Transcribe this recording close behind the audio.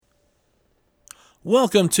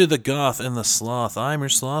Welcome to the Goth and the Sloth. I'm your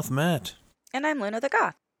sloth, Matt. And I'm Luna the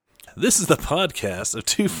Goth. This is the podcast of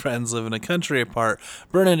two friends living a country apart,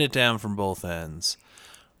 burning it down from both ends.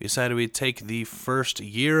 We decided we'd take the first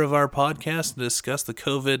year of our podcast to discuss the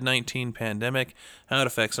COVID-19 pandemic, how it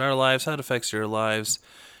affects our lives, how it affects your lives,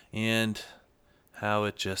 and how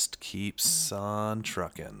it just keeps on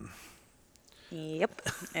trucking. Yep,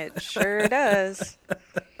 it sure does.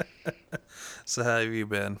 So how have you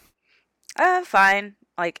been? Fine.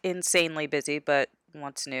 Like insanely busy, but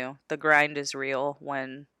what's new? The grind is real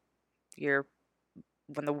you're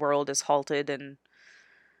when the world is halted and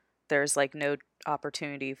there's like no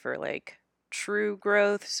opportunity for like true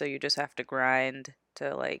growth, so you just have to grind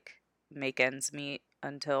to like make ends meet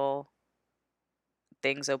until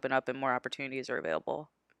things open up and more opportunities are available.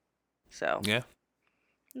 So, Yeah,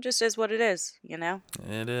 it just is what it is, you know?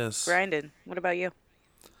 it is. Grinding. What about you?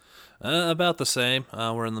 About the same.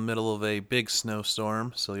 We're in the middle of a big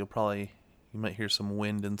snowstorm, so you might hear some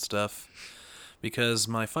wind and stuff because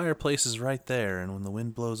my fireplace is right there, and when the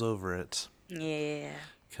wind blows over it, Yeah.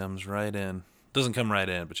 it comes right in. Doesn't come right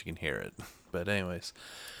in, but you can hear it. But anyways,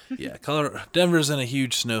 yeah, Denver's in a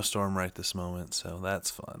huge snowstorm right this moment, so that's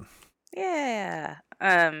fun. Yeah.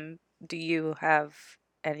 Do you have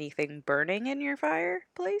anything burning in your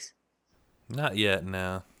fireplace? Not yet,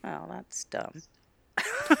 no. Oh, that's dumb.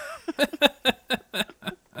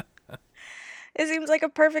 It seems like a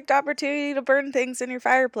perfect opportunity to burn things in your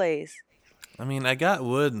fireplace. I mean, I got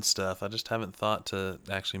wood and stuff. I just haven't thought to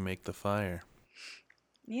actually make the fire.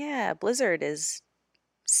 Yeah, Blizzard is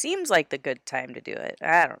seems like the good time to do it.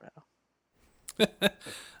 I don't know.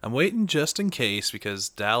 I'm waiting just in case because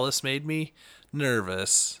Dallas made me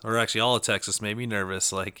nervous, or actually all of Texas made me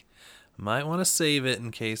nervous. Like, might want to save it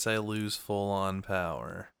in case I lose full on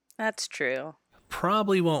power. That's true.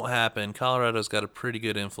 Probably won't happen. Colorado's got a pretty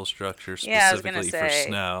good infrastructure Yeah, I was gonna specifically for say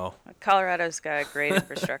snow. Colorado's got great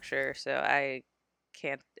infrastructure, so I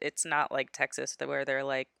can't. It's not like Texas where they're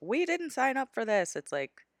like, we didn't sign up for this. It's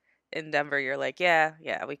like in Denver, you're like, yeah,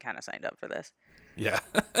 we kind of signed up for this. Yeah.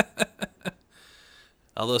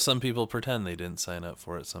 Although some people pretend they didn't sign up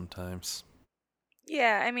for it sometimes.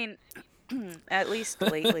 Yeah, I mean, at least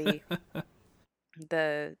lately,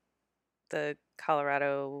 the the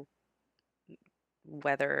Colorado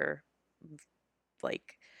weather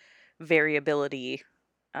like variability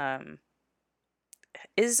um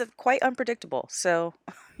is quite unpredictable. So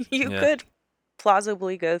you Yeah. could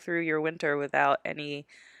plausibly go through your winter without any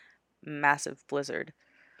massive blizzard.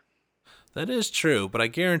 That is true, but I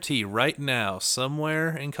guarantee right now,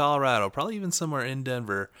 somewhere in Colorado, probably even somewhere in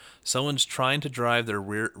Denver, someone's trying to drive their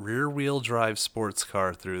rear wheel drive sports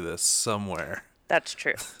car through this somewhere. That's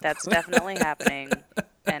true. That's definitely happening,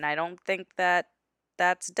 and I don't think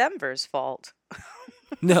that's Denver's fault.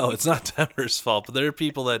 No, it's not Denver's fault, but there are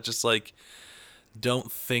people that just like don't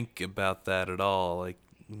think about that at all. Like,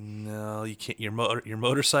 no, you can't. Your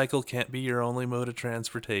motorcycle can't be your only mode of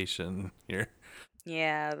transportation.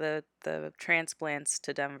 Yeah, the transplants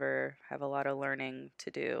to Denver have a lot of learning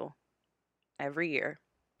to do every year.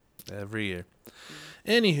 Every year.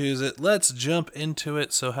 Mm. Anywho's it. Let's jump into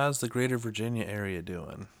it. So, how's the Greater Virginia area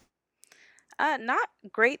doing? Not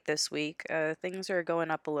great this week. Things are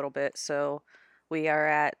going up a little bit, so we are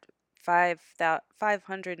at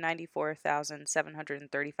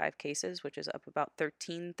 594,735 cases, which is up about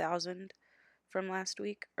 13,000 from last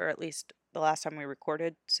week, or at least the last time we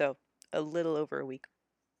recorded, so a little over a week.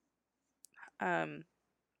 Um,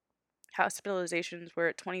 Hospitalizations were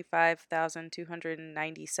at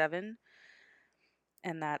 25,297,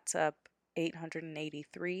 and that's up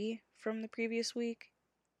 883 from the previous week.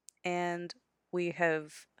 And we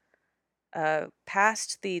have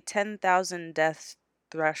passed the 10,000 death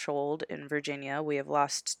threshold in Virginia. We have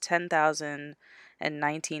lost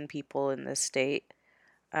 10,019 people in this state.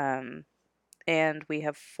 And we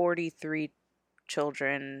have 43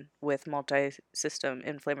 children with multi-system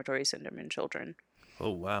inflammatory syndrome in children.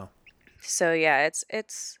 Oh, wow. So yeah,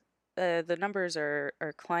 it's the numbers are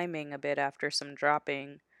climbing a bit after some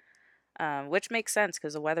dropping, which makes sense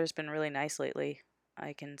because the weather's been really nice lately.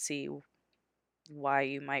 I can see why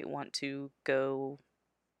you might want to go,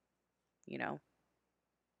 you know,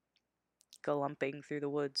 galumping through the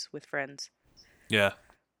woods with friends. Yeah.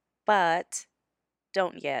 But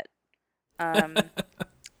don't yet. Um,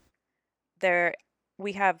 there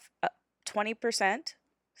we have 20%,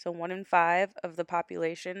 so 1 in 5 of the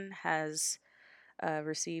population has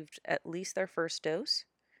received at least their first dose,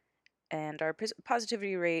 and our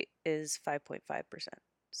positivity rate is 5.5%.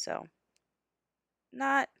 So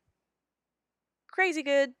not crazy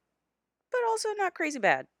good, but also not crazy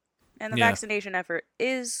bad. And the Yeah. vaccination effort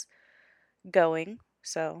is going.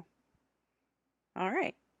 So, all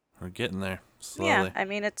right. We're getting there Yeah, slowly. I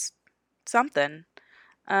mean it's something.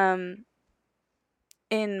 Um,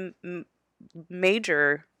 in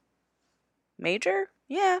major, major,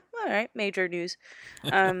 yeah, all right, major news.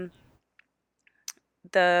 Um,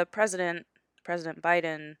 the President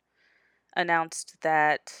Biden, announced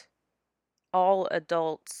that all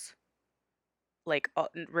adults, like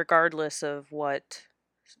regardless of what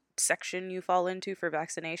section you fall into for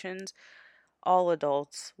vaccinations, all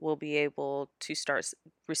adults will be able to start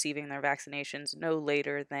receiving their vaccinations no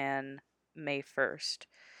later than May 1st.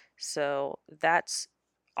 So that's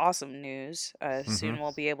awesome news. Hmm. Soon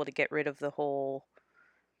we'll be able to get rid of the whole,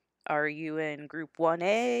 are you in group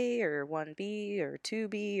 1A or 1B or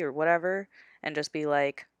 2B or whatever, and just be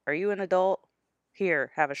like, are you an adult?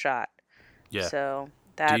 Here, have a shot. Yeah. So Do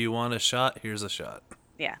that, you want a shot? Here's a shot.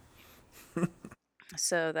 yeah.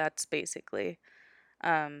 So that's basically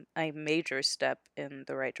a major step in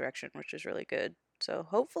the right direction, which is really good. So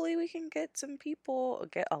hopefully we can get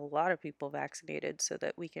a lot of people vaccinated so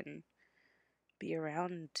that we can be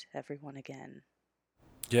around everyone again.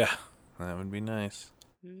 Yeah, that would be nice.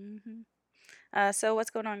 hmm So what's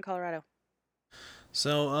going on in Colorado?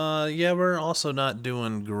 So, yeah, we're also not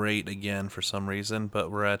doing great again for some reason, but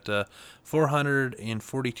we're at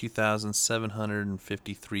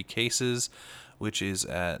 442,753 cases, which is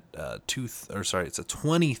at it's a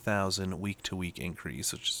 20,000 week to week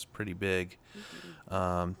increase, which is pretty big.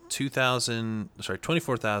 hmm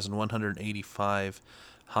 24,185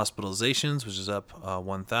 hospitalizations, which is up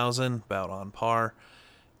 1,000, about on par,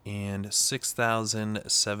 and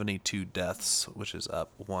 6,072 deaths, which is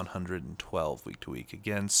up 112 week to week.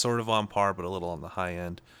 Again, sort of on par, but a little on the high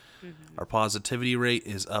end. hmm Our positivity rate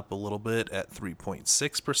is up a little bit at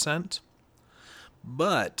 3.6%,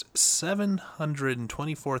 but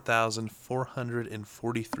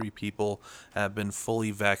 724,443 people have been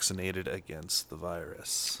fully vaccinated against the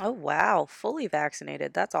virus. Oh wow, fully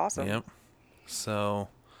vaccinated. That's awesome. Yep. So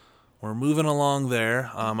we're moving along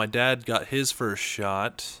there. My dad got his first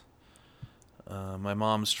shot. My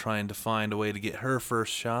mom's trying to find a way to get her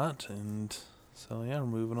first shot, and so yeah, we're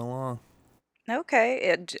moving along.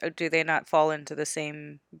 Okay. Do they not fall into the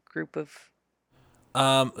same group of?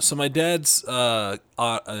 So my dad's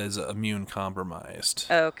is immune compromised,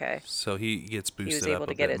 Oh, okay. so he gets He was boosted able up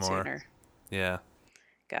to a get bit it more. sooner. Yeah,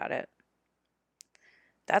 Got it.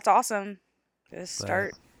 That's awesome. Just but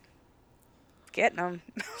start getting them.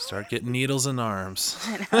 start getting needles in arms.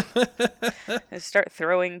 I know. Just start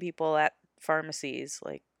throwing people at pharmacies.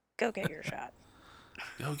 Like, go get your shot.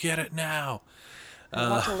 Go get it now. I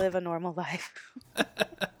want Uh, to live a normal life.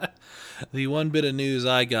 the one bit of news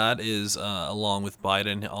I got is along with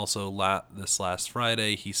Biden, also this last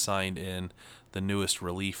Friday, he signed in the newest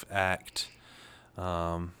Relief Act.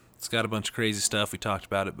 It's got a bunch of crazy stuff. We talked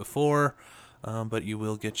about it before, but you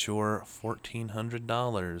will get your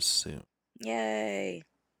 $1,400 soon. Yay.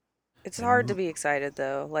 It's hard to And be excited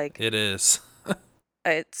though. Like, it is.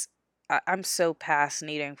 it's I'm so past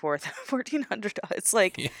needing $1,400. It's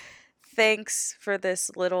like, Yeah, thanks for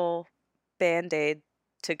this little band-aid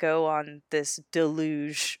to go on this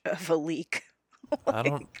deluge of a leak. I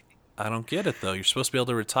don't. Like, I don't get it though. You're supposed to be able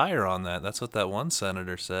to retire on that. That's what that one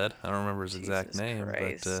senator said. I don't remember his exact Jesus name, but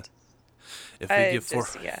Christ. if we I give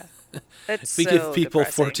just, yeah. It's if we give so people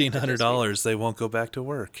depressing fourteen to hundred just be dollars, they won't go back to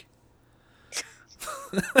work.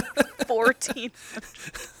 14.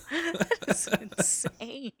 That is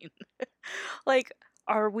insane. Like,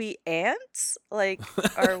 are we ants? Like,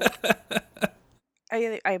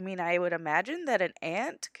 I mean, I would imagine that an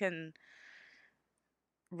ant can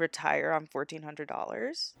retire on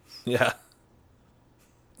 $1,400. Yeah,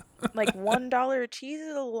 Like, $1 of cheese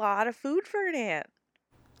is a lot of food for an ant.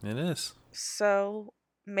 it is. So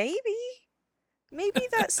maybe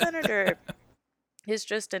that senator is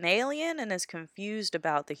just an alien and is confused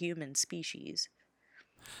about the human species.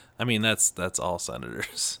 I mean, that's all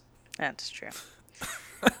senators. That's true.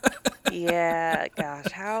 Yeah,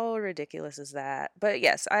 gosh, how ridiculous is that? But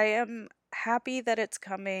yes, I am happy that it's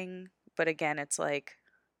coming. But again, it's like,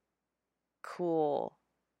 cool.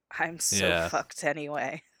 I'm so Yeah, fucked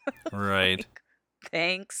anyway. right. Like,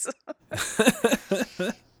 thanks.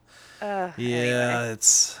 Anyway. Yeah,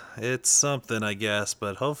 it's something, I guess,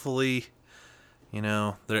 but hopefully,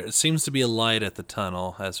 there seems to be a light at the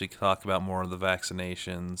tunnel as we talk about more of the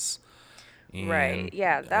vaccinations. Right. And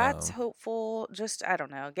Yeah, that's hopeful. Just, I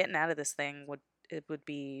don't know, getting out of this thing would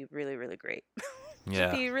be really, really great. Just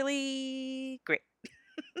yeah. be really great.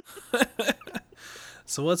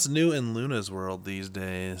 So what's new in Luna's world these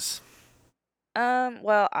days?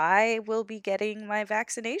 Well, I will be getting my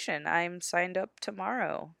vaccination. I'm signed up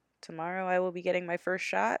tomorrow. tomorrow I will be getting my first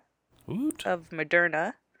shot Woot. of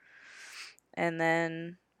Moderna, and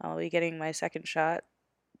then I'll be getting my second shot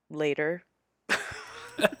later.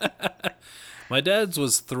 My dad's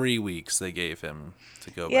was 3 weeks they gave him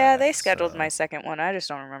to go Yeah, back. they scheduled my So second one. I just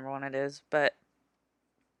don't remember when it is, but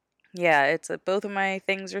yeah, it's both of my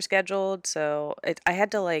things are scheduled, so I had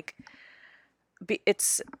to like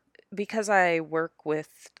it's because I work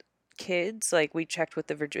with kids, like we checked with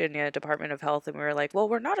the Virginia Department of Health and we were like, "Well,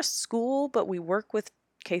 we're not a school, but we work with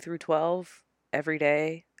K through 12 every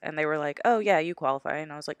day." And they were like, "Oh, yeah, you qualify."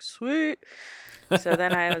 And I was like, "Sweet." So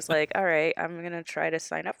then I was like, "All right, I'm going to try to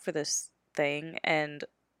sign up for this thing." And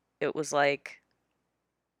it was like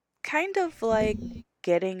kind of like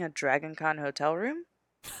getting a Dragon Con hotel room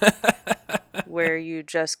where you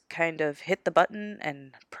just kind of hit the button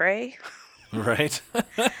and pray. right.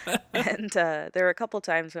 And there were a couple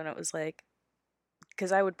times when it was like,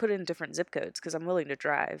 because I would put in different zip codes because I'm willing to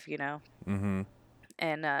drive, you know. Mm-hmm.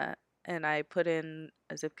 And I put in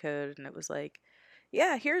a zip code and it was like,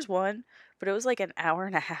 yeah, here's one, but it was like an hour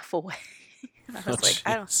and a half away. And I Oh, was like,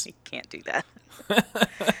 jeez. you can't do that.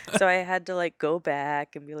 So I had to like go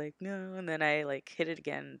back and be like, no, and then I like hit it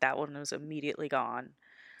again. That one was immediately gone.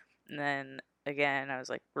 And then again, I was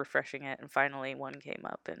like refreshing it, and finally one came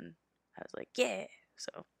up, and I was like, yeah.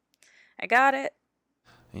 So I got it.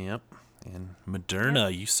 Yep. And Yep.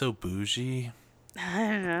 Moderna, you so bougie.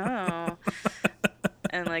 I know.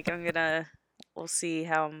 And like we'll see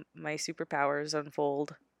how my superpowers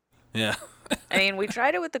unfold. Yeah. I mean, we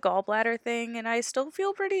tried it with the gallbladder thing, and I still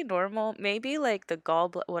feel pretty normal. Maybe like the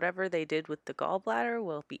whatever they did with the gallbladder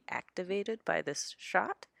will be activated by this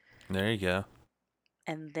shot, There you go.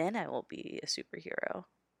 and then I will be a superhero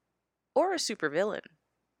or a supervillain.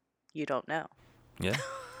 You don't know. Yeah,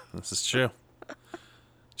 this is true.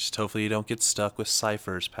 Just hopefully you don't get stuck with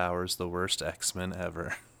Cypher's powers, the worst X-Men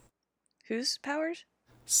ever. Whose powers?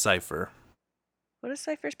 Cypher. What is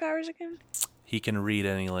Cypher's powers again? He can read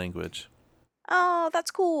any language. Oh,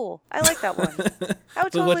 that's cool. I like that one. I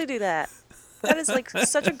would But totally what? do that. That is like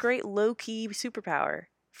such a great low-key superpower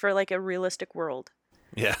for like a realistic world.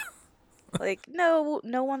 Yeah. Like no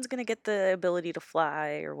one's going to get the ability to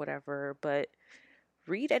fly or whatever, but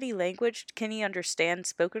read any language. Can he understand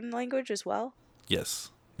spoken language as well?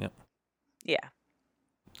 Yes. Yep. Yeah,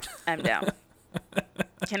 I'm down.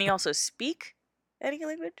 Can he also speak any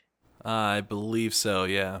language? I believe so.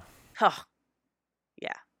 Yeah. Oh,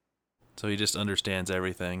 yeah. So he just understands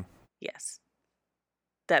everything. Yes.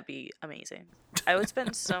 That'd be amazing. I would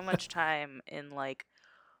spend so much time in like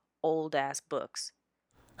old ass books,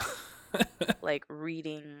 like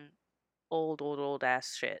reading old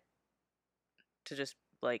ass shit to just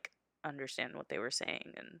like understand what they were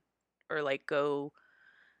saying, and or like go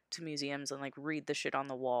to museums and like read the shit on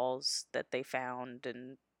the walls that they found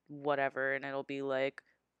and whatever, and it'll be like,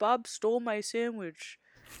 Bob stole my sandwich.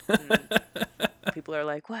 And people are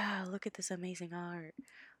like, wow, look at this amazing art.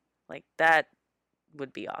 Like that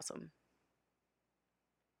would be awesome.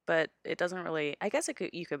 But it doesn't really, I guess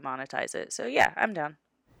you could monetize it. So yeah, I'm down.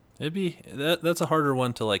 It'd be that's a harder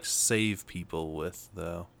one to like save people with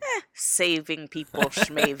though. Saving people,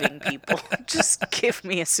 schmaving people. Just give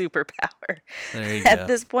me a superpower There you at go.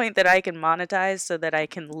 this point that I can monetize so that I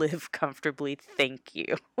can live comfortably. Thank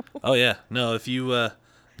you. Oh yeah. No, if you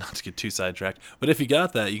not to get too sidetracked, but if you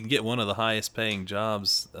got that, you can get one of the highest paying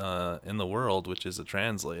jobs in the world, which is a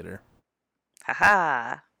translator.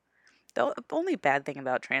 Haha. The only bad thing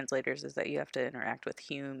about translators is that you have to interact with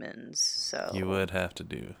humans, You so. would have to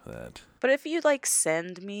do that. But if you like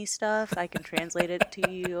send me stuff, I can translate it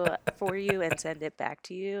to you for you and send it back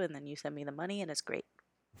to you, and then you send me the money, and it's great.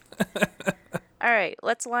 All right,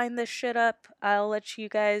 let's line this shit up. I'll let you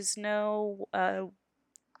guys know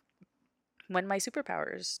when my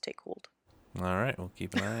superpowers take hold. All right, we'll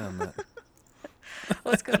keep an eye on that.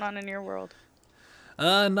 What's going on in your world?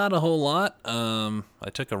 Not a whole lot. I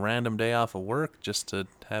took a random day off of work just to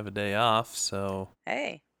have a day off, so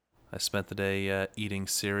Hey. I spent the day eating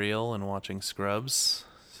cereal and watching Scrubs.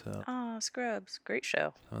 So Oh, Scrubs. Great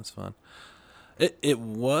show. that was fun. It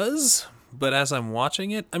was, but as I'm watching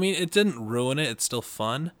it, I mean, it didn't ruin it. It's still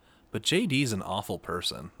fun, but JD's an awful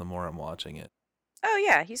person. The more I'm watching it, Oh,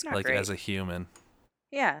 yeah, he's not like great. as a human.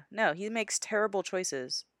 Yeah, no, he makes terrible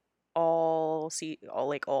choices all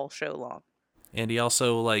show long. And he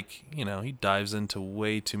also, like, he dives into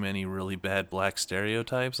way too many really bad black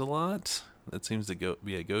stereotypes a lot. That seems to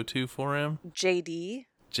be a go-to for him. JD.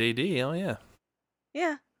 JD, oh yeah.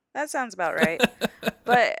 Yeah, that sounds about right.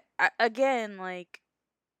 But again, like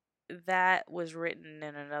that was written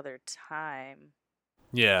in another time,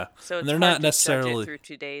 Yeah. so And it's they're hard not to judge it necessarily...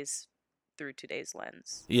 through through today's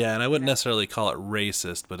lens. Yeah, and I wouldn't necessarily call it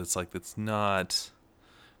racist, but it's like it's not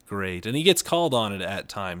great. And he gets called on it at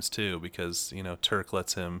times too, because, Turk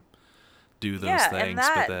lets him do those Yeah, things,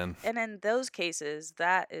 but then and in those cases,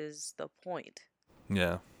 that is the point.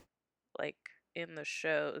 yeah. Like in the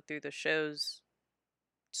show, through the show's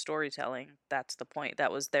storytelling, that's the point.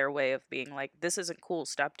 That was their way of being like, this isn't cool,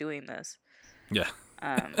 stop doing this. Yeah.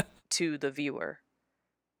 To the viewer.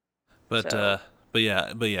 But So. but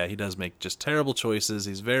yeah, he does make just terrible choices.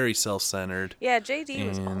 He's very self-centered. Yeah, JD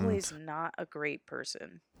was And always not a great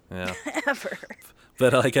person. yeah. Ever.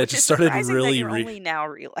 But like I Which just is started surprising that really you're only now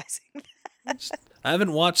realizing that. I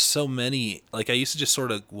haven't watched so many. Like I used to just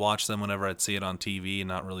sort of watch them whenever I'd see it on TV and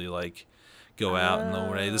not really like go out in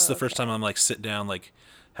the way. This is the first time I'm like sit down, like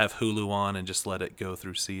have Hulu on and just let it go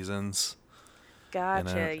through seasons.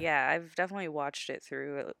 Gotcha. Yeah, I've definitely watched it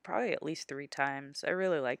through probably at least 3 times. I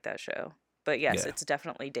really like that show. But yes, Yeah. it's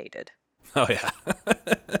definitely dated. Oh yeah.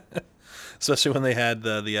 Especially when they had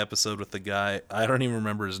the episode with the guy. I don't even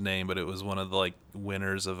remember his name, but it was one of the like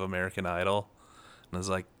winners of American Idol. And I was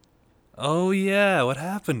like, "Oh yeah, what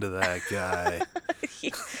happened to that guy?"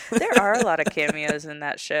 There are a lot of cameos in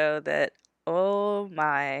that show that, oh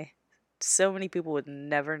my, so many people would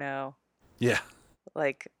never know. Yeah.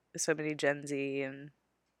 Like so many Gen Z and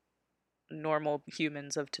normal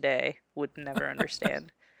humans of today would never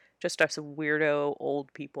understand. Just us weirdo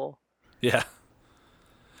old people. Yeah.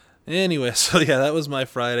 Anyway, so yeah, that was my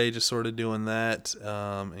Friday, just sort of doing that.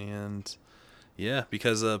 And yeah,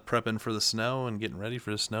 because of prepping for the snow and getting ready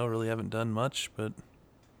for the snow, really haven't done much, but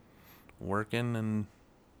working and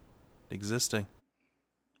existing.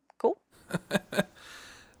 Cool.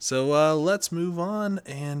 So let's move on,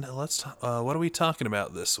 and let's what are we talking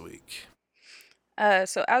about this week?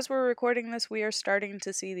 So as we're recording this, we are starting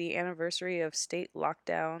to see the anniversary of state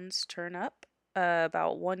lockdowns turn up.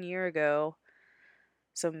 About 1 year ago,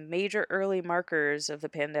 some major early markers of the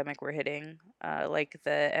pandemic were hitting, like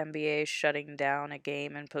the NBA shutting down a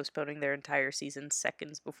game and postponing their entire season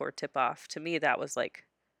seconds before tip-off. To me, that was like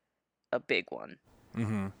a big one.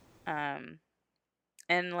 Mm-hmm.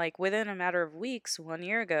 And like within a matter of weeks, 1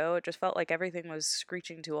 year ago, it just felt like everything was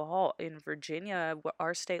screeching to a halt. In Virginia,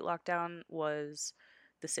 our state lockdown was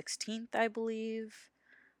the 16th, I believe.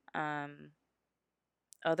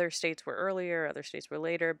 Other states were earlier, other states were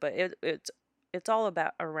later, but it's all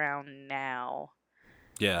about around now,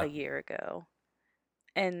 Yeah. a year ago.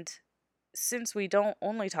 And since we don't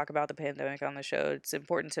only talk about the pandemic on the show, it's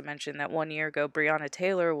important to mention that 1 year ago, Breonna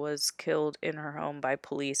Taylor was killed in her home by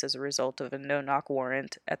police as a result of a no-knock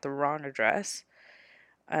warrant at the wrong address.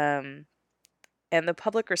 And the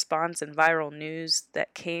public response and viral news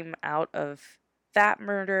that came out of that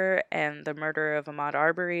murder and the murder of Ahmaud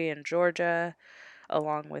Arbery in Georgia,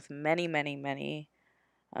 along with many, many, many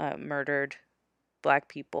murdered Black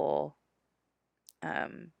people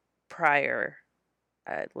prior,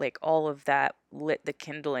 like all of that lit the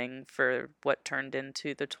kindling for what turned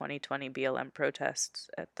into the 2020 BLM protests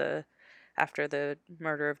after the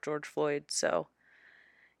murder of George Floyd. So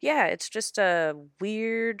yeah, it's just a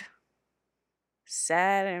weird,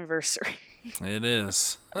 sad anniversary. It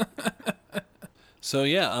is. So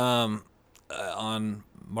yeah, on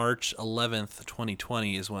March 11th,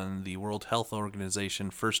 2020 is when the World Health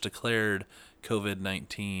Organization first declared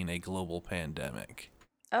COVID-19 a global pandemic.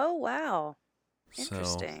 Oh wow. So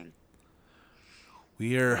Interesting.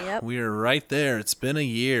 we are Yep. right there. It's been a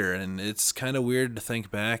year, and it's kind of weird to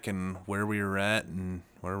think back and where we were at and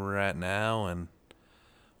where we're at now, and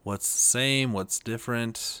what's the same, what's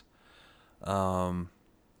different.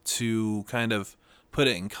 To kind of put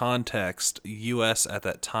it in context, U.S. at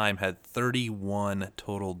that time had 31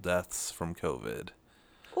 total deaths from COVID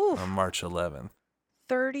Oof. on March 11th.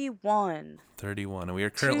 31. 31, and we are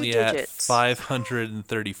 2 currently at digits.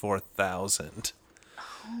 534,000.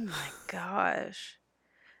 Oh my gosh.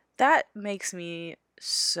 That makes me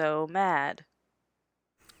so mad.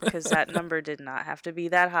 Because that number did not have to be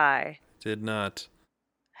that high. Did not.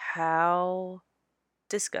 How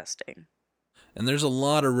disgusting. And there's a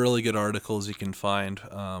lot of really good articles you can find.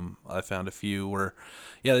 I found a few where,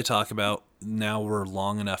 yeah, they talk about now we're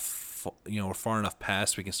long enough, we're far enough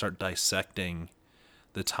past we can start dissecting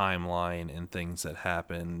the timeline and things that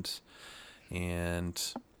happened. And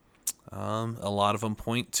a lot of them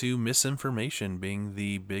point to misinformation being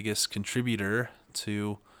the biggest contributor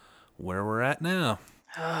to where we're at now.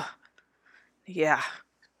 Yeah.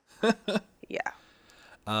 Yeah.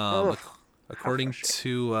 According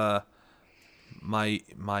to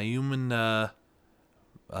Mayuman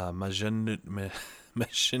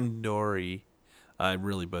Majendori, I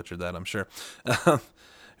really butchered that, I'm sure,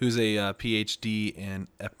 who's a PhD and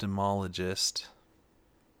epidemiologist.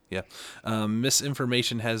 Yeah,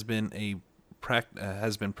 misinformation has been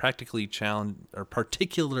practically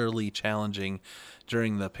particularly challenging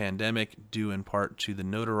during the pandemic, due in part to the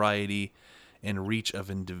notoriety and reach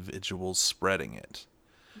of individuals spreading it.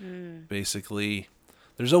 Mm. Basically,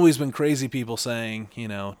 there's always been crazy people saying,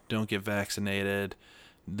 don't get vaccinated.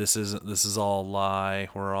 This is all a lie.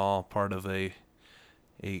 We're all part of a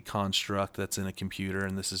construct that's in a computer,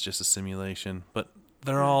 and this is just a simulation. But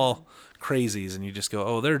they're all crazies, and you just go,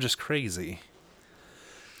 oh, they're just crazy.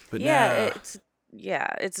 But Yeah,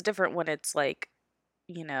 it's different when it's like,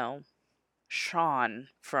 you know, Sean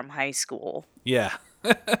from high school, yeah,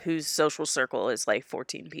 whose social circle is like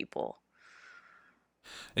 14 people.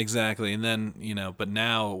 exactly. And then, but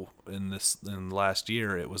now in the last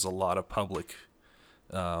year, it was a lot of public,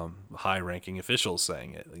 high-ranking officials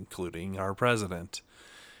saying it, including our president,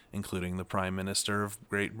 including the Prime Minister of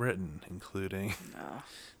Great Britain, including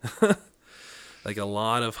like a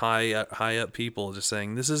lot of high up people just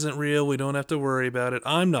saying, this isn't real. We don't have to worry about it.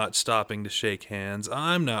 I'm not stopping to shake hands.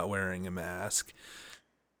 I'm not wearing a mask.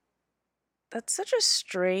 That's such a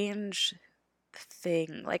strange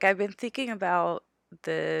thing. Like, I've been thinking about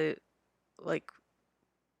the like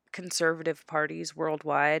conservative parties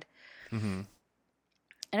worldwide, Mm-hmm.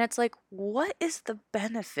 and it's like, what is the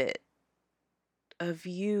benefit of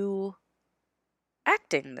you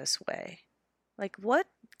acting this way? Like, what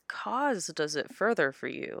cause does it further for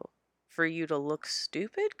you? For you to look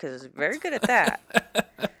stupid? Because it's very good at that.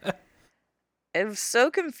 It was so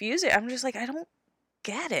confusing. I'm just like, I don't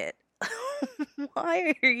get it.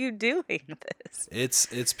 Why are you doing this?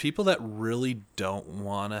 It's people that really don't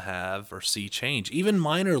want to have or see change, even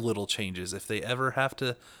minor little changes. If they ever have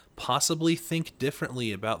to possibly think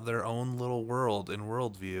differently about their own little world and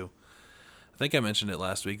worldview. I think I mentioned it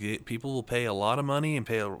last week. People will pay a lot of money and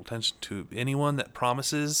pay attention to anyone that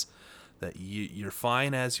promises that you're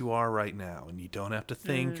fine as you are right now, and you don't have to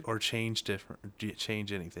think or change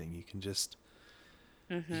anything. You can just,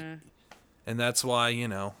 and that's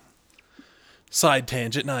why, side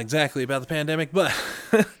tangent, not exactly about the pandemic, but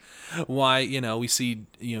why, we see,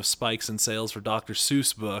 spikes in sales for Dr.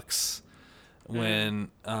 Seuss books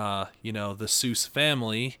when, the Seuss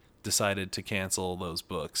family decided to cancel those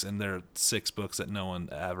books, and there are 6 books that no one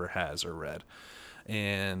ever has or read.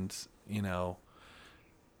 And,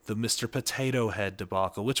 the Mr. Potato Head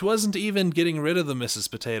debacle, which wasn't even getting rid of the Mrs.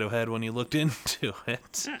 Potato Head when you looked into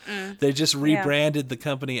it. They just rebranded the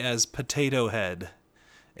company as Potato Head.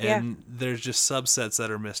 And there's just subsets that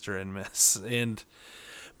are Mr. and Miss.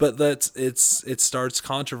 But it starts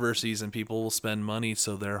controversies, and people will spend money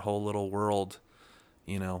so their whole little world,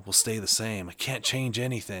 will stay the same. I can't change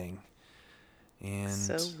anything. And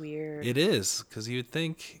So weird. it is, because you'd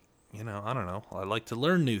think, I don't know, I like to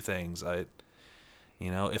learn new things.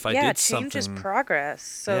 If I did change is something, progress.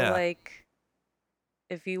 So Yeah. like,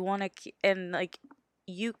 if you want to, and like,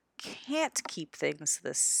 you can't keep things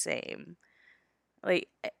the same. Like,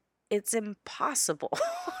 it's impossible.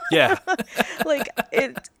 yeah, Like,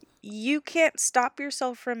 you can't stop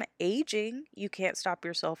yourself from aging. You can't stop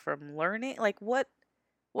yourself from learning. Like, what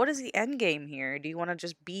is the end game here? Do you want to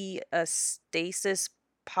just be a stasis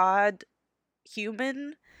pod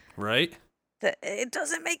human? right? That it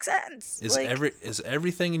doesn't make sense. Is Like,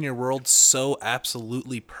 everything in your world so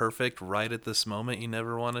absolutely perfect right at this moment you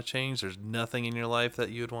never want to change? There's nothing in your life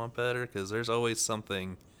that you would want better, because there's always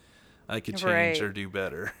something I could change right. or do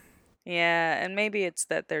better. Yeah, and maybe it's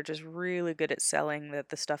that they're just really good at selling that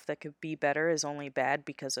the stuff that could be better is only bad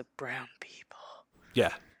because of brown people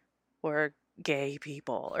Yeah. or gay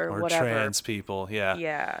people or Or whatever. trans people, yeah.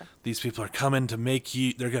 Yeah. These people are coming to make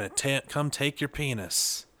you, they're going to come take your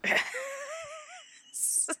penis.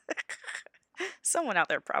 Someone out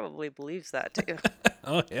there probably believes that too.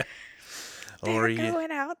 Oh, yeah. They're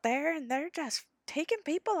going out there and they're just taking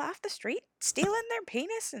people off the street, stealing their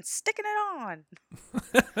penis and sticking it on.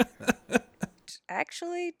 Which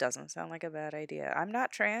actually doesn't sound like a bad idea. I'm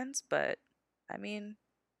not trans, but I mean,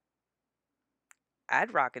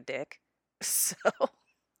 I'd rock a dick. So,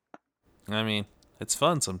 I mean, it's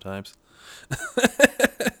fun sometimes.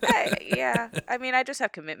 yeah. I mean, I just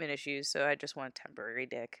have commitment issues, so I just want a temporary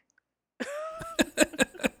dick.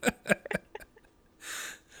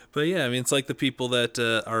 But yeah, I mean, it's like the people that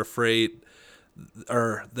are afraid,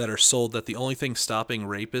 or that are sold that the only thing stopping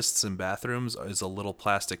rapists in bathrooms is a little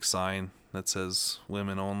plastic sign that says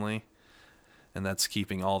women only. And that's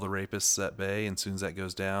keeping all the rapists at bay. And as soon as that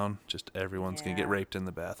goes down, just everyone's going to get raped in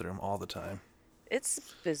the bathroom all the time. It's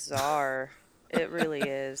bizarre. It really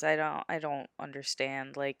is. I don't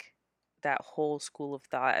understand. Like, that whole school of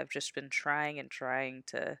thought. I've just been trying and trying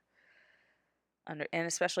to and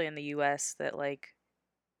especially in the US, that like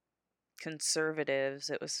conservatives,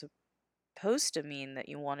 it was supposed to mean that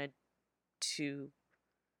you wanted to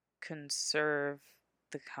conserve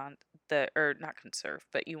or not conserve,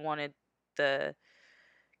 but you wanted the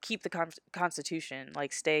keep the constitution,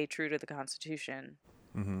 like stay true to the constitution.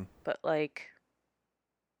 Mm-hmm. But like,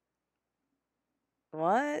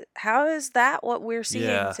 what? How is that what we're seeing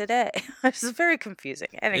Yeah. today? It's very confusing.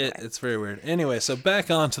 Anyway. It's very weird. Anyway, so back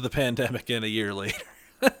on to the pandemic in a year later.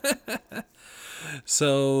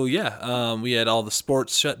 So yeah, we had all the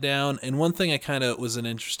sports shut down, and one thing I kind of was an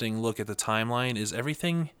interesting look at the timeline is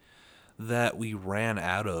everything that we ran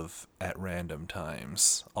out of at random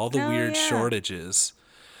times, all the Oh weird yeah. shortages.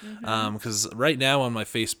 Because right now on my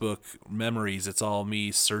Facebook memories, it's all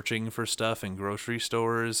me searching for stuff in grocery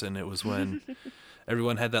stores, and it was when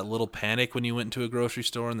everyone had that little panic when you went into a grocery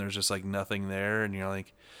store and there's just like nothing there, and you're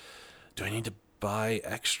like, do I need to buy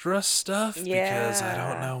extra stuff because I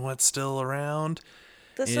don't Yeah. know what's still around?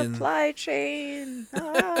 The And supply chain.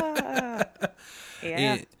 Ah. Yeah.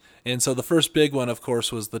 and, and so the first big one, of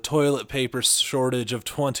course, was the toilet paper shortage of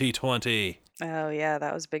 2020, Oh yeah,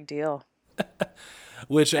 that was a big deal.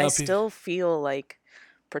 which I still feel like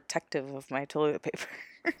protective of my toilet paper.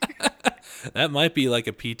 that might be like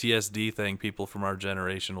a PTSD thing people from our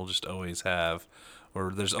generation will just always have,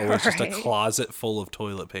 or there's always just a Right. closet full of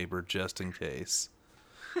toilet paper just in case.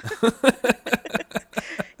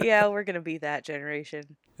 Yeah, we're gonna be that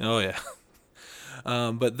generation. Oh yeah.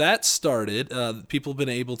 But that started. People have been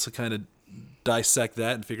able to kind of dissect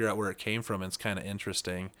that and figure out where it came from. And it's kind of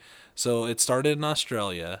interesting. So it started in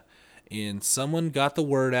Australia, and someone got the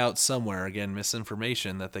word out somewhere, again,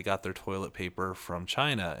 misinformation, that they got their toilet paper from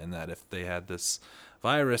China, and that if they had this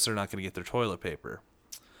virus, they're not going to get their toilet paper.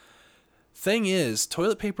 Thing is,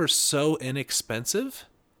 toilet paper is so inexpensive.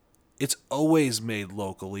 It's always made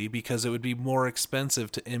locally because it would be more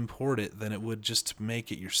expensive to import it than it would just to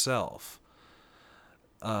make it yourself.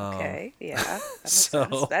 Okay, yeah, that makes So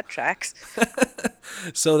sense. That tracks.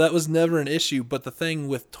 So that was never an issue. But the thing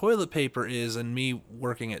with toilet paper is, and me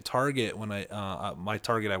working at Target, when my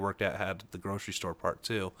Target I worked at had the grocery store part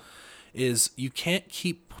too, is you can't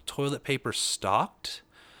keep toilet paper stocked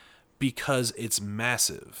because it's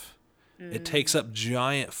massive. It takes up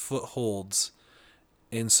giant footholds,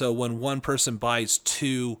 and so when one person buys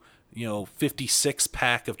two, 56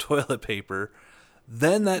 pack of toilet paper,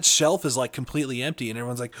 then that shelf is like completely empty, and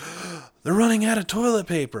everyone's like, they're running out of toilet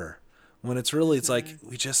paper. When it's really, it's like,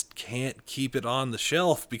 we just can't keep it on the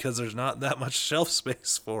shelf because there's not that much shelf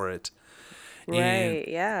space for it. And Right,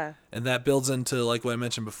 yeah. and that builds into like what I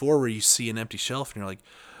mentioned before, where you see an empty shelf and you're like,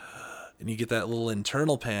 and you get that little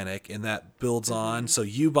internal panic, and that builds on. So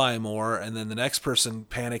you buy more, and then the next person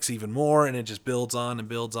panics even more, and it just builds on and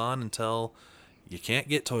builds on until you can't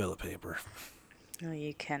get toilet paper. No,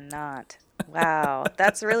 you cannot. Wow,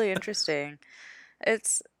 that's really interesting.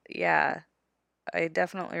 Yeah, I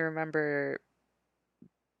definitely remember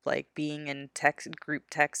like being in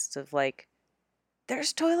group texts of like,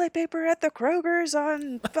 there's toilet paper at the Kroger's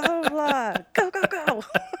on blah blah blah. Go go go.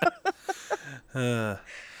 Uh,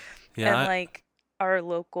 And yeah, like our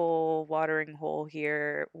local watering hole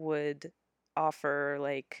here would offer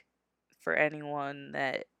like for anyone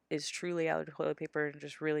that is truly out of toilet paper and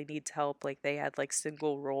just really needs help, like they had like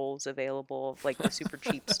single rolls available of like the super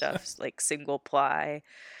cheap stuff, like single ply,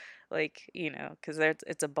 like, because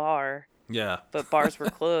it's a bar, yeah. but bars were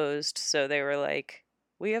closed, so they were like,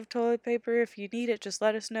 we have toilet paper. If you need it, just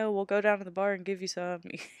let us know. We'll go down to the bar and give you some.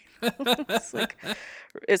 It's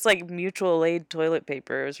like mutual aid toilet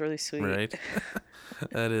paper. It was really sweet. Right.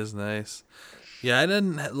 That is nice. Yeah,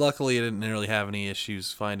 luckily I didn't really have any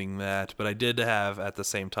issues finding that, but I did have at the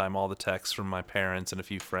same time all the texts from my parents and a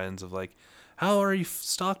few friends of like, how are you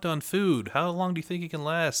stocked on food? How long do you think it can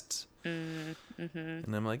last? Mm-hmm.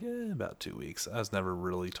 And I'm like, about 2 weeks. I was never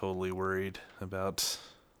really totally worried about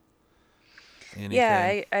anything.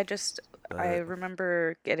 Yeah, I But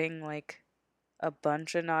remember getting like a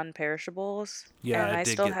bunch of non-perishables, yeah, and I I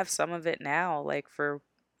did still get. have some of it now, like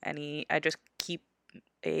I just keep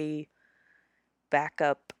a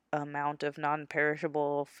backup amount of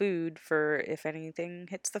non-perishable food for if anything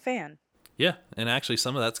hits the fan. Yeah, and actually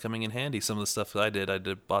some of that's coming in handy. Some of the stuff that I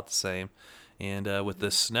did bought the same. And with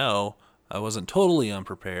this snow, I wasn't totally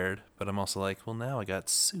unprepared, but I'm also like, well, now I got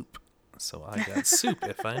soup. So I got soup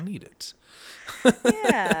if I need it.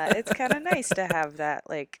 Yeah, it's kind of nice to have that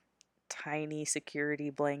like tiny security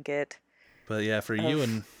blanket But yeah, for you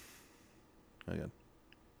and... of Oh, God.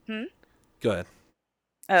 hmm? Go ahead.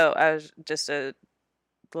 Oh, I was just a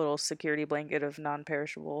little security blanket of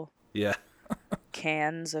non-perishable. Yeah.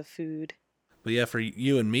 cans of food. But yeah, for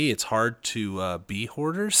you and me, it's hard to be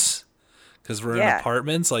hoarders because we're in Yeah,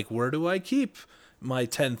 apartments. Like, where do I keep my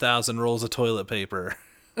 10,000 rolls of toilet paper?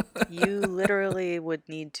 you literally would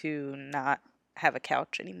need to not have a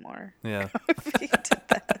couch anymore Yeah. if you did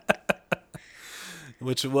that.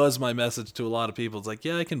 Which was my message to a lot of people. It's like,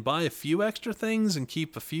 yeah, I can buy a few extra things and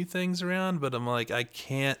keep a few things around, but I'm like, I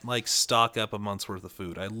can't like stock up a month's worth of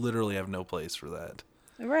food. I literally have no place for that.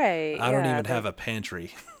 Right, I don't yeah, even have a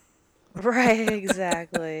pantry. right,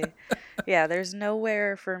 exactly. Yeah, there's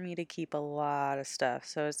nowhere for me to keep a lot of stuff,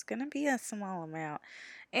 so it's gonna be a small amount.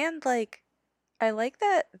 And like, I like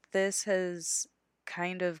that this has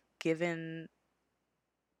kind of given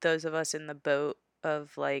those of us in the boat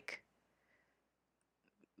of like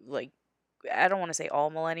I don't want to say all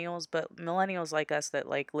millennials, but millennials like us that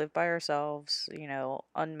like live by ourselves,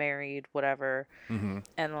 unmarried, whatever, Hmm.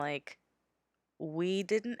 and like we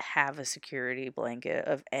didn't have a security blanket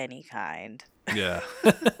of any kind. Yeah.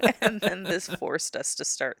 And then this forced us to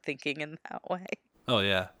start thinking in that way. Oh,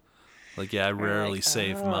 yeah. Like, yeah, I We're rarely like,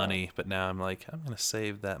 save oh. money, but now I'm like, I'm going to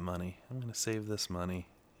save that money. I'm going to save this money.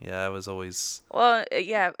 Yeah, I was always, Well,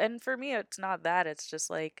 yeah, and for me it's not that, it's just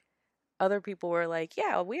like other people were like,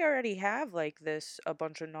 "Yeah, we already have like this a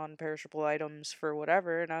bunch of non-perishable items for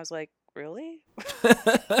whatever." And I was like, "Really?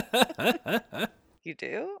 You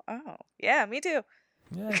do? Oh, yeah, me too."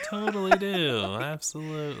 yeah, totally do.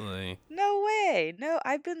 Absolutely. No way. No,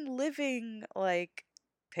 I've been living like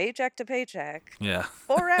paycheck to paycheck Yeah.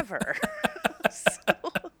 forever.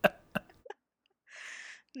 So,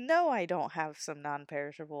 no, I don't have some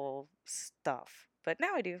non-perishable stuff, but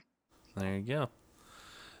now I do. There you go.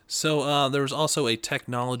 So there was also a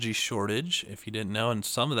technology shortage, if you didn't know, and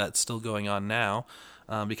some of that's still going on now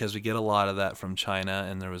because we get a lot of that from China,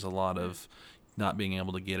 and there was a lot Mm. of not being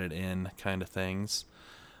able to get it in kind of things.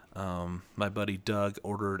 My buddy Doug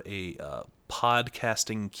ordered a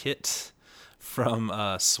podcasting kit from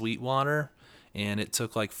Sweetwater, and it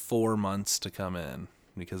took like 4 months to come in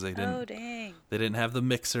because Oh, dang. they didn't have the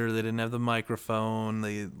mixer, they didn't have the microphone,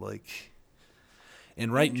 they like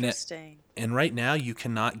and Interesting. right now you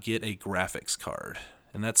cannot get a graphics card,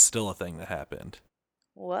 and that's still a thing that happened.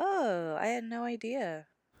 Whoa, I had no idea.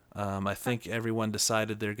 I Huh. think everyone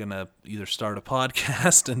decided they're gonna either start a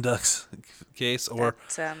podcast in Doug's case, That or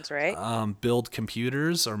sounds right. build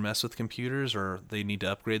computers or mess with computers, or they need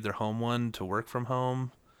to upgrade their home one to work from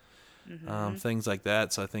home, Mm-hmm. things like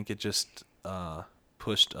that. So I think it just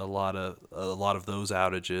pushed a lot of those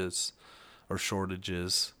outages or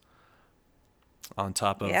shortages on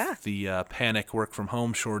top Yeah. of the panic work from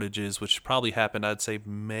home shortages, which probably happened, I'd say,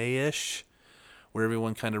 Mayish, where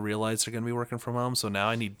everyone kind of realized they're going to be working from home. So now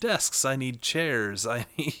I need desks, I need chairs, I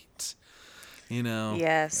need, you know,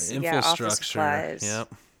 Yes. Yeah. Office infrastructure. supplies.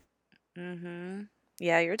 Yep. Mm-hmm.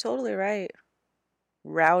 Yeah, you're totally right.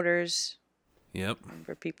 Routers. Yep.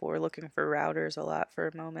 Remember, people were looking for routers a lot for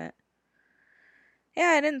a moment. Yeah,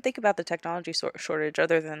 I didn't think about the technology shortage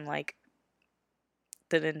other than like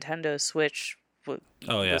the Nintendo Switch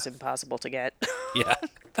Oh, yeah. was impossible to get. Yeah.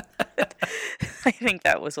 I think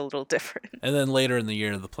that was a little different. And then later in the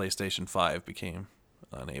year, the PlayStation 5 became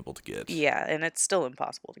unable to get. Yeah, and it's still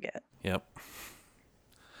impossible to get. Yep.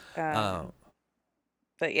 Uh, Um,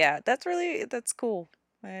 but yeah, that's cool.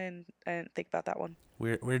 I didn't think about that one.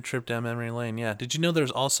 weird trip down memory lane. Yeah. Did you know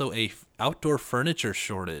there's also a outdoor furniture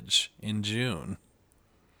shortage in June?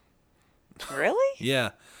 Really?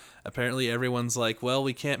 Yeah. Apparently everyone's like, well,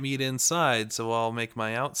 we can't meet inside, so I'll make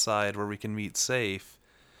my outside where we can meet safe.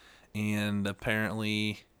 And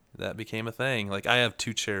apparently that became a thing. Like, I have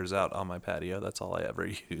 2 chairs out on my patio. That's all I ever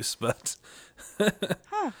use. But Huh.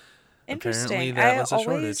 apparently Interesting. that was a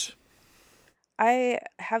shortage. I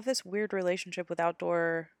have this weird relationship with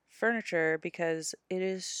outdoor furniture because it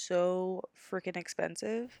is so freaking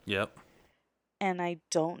expensive Yep. and I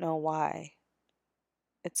don't know why.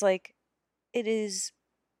 It's like it is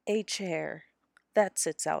a chair that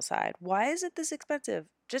sits outside. Why is it this expensive?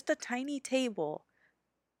 Just a tiny table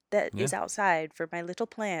that Yeah. is outside for my little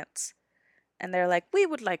plants. And they're like, "We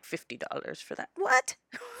would like $50 for that." What?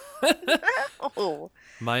 No.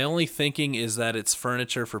 My only thinking is that it's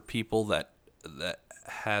furniture for people that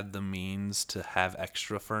had the means to have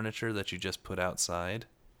extra furniture that you just put outside.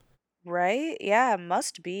 Right? Yeah,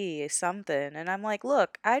 must be something. And I'm like,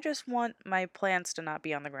 look, I just want my plants to not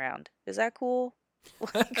be on the ground. Is that cool?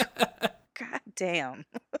 Like, god damn.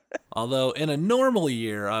 Although in a normal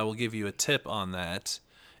year, I will give you a tip on that.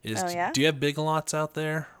 Is Oh yeah? do you have big lots out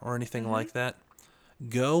there or anything Mm-hmm. like that?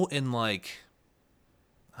 Go in like,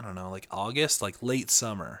 I don't know, like August, like late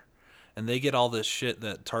summer, and they get all this shit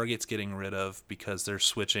that Target's getting rid of because they're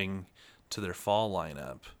switching to their fall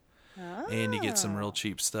lineup. And you get some real Oh,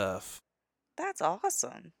 cheap stuff. that's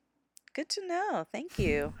awesome. Good to know. Thank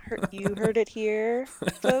you. You heard it here,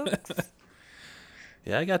 folks.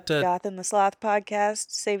 Yeah, I got to. Goth and the Sloth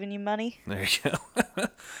podcast saving you money. There you go.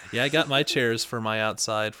 Yeah, I got my chairs for my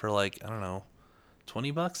outside for like, I don't know,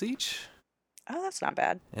 $20 each. Oh, that's not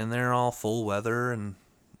bad. And they're all full weather and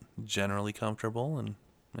generally comfortable. And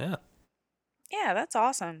yeah. Yeah, that's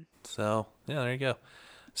awesome. So, yeah, there you go.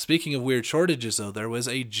 Speaking of weird shortages, though, there was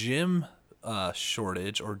a gym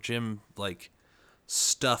shortage or gym, like,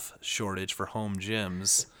 stuff shortage for home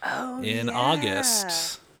gyms Oh, in yeah.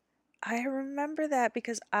 August. I remember that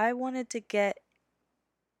because I wanted to get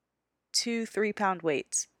 2 3-pound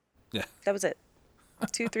weights. Yeah. That was it.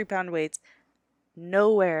 2 3-pound weights.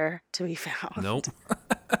 Nowhere to be found. Nope.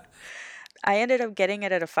 I ended up getting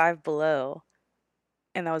it at a Five Below,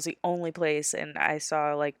 and that was the only place. And I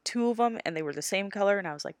saw like 2 of them, and they were the same color, and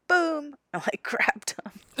I was like, boom! I like grabbed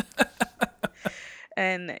them.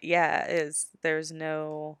 And yeah, there was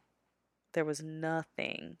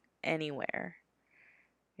nothing anywhere.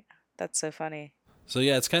 Yeah, that's so funny. So,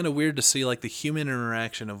 yeah, it's kind of weird to see, like, the human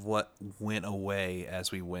interaction of what went away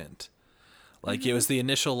as we went. Like, it was the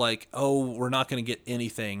initial, like, oh, we're not going to get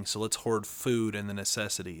anything, so let's hoard food and the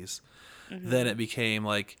necessities. Then it became,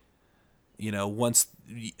 like, you know, once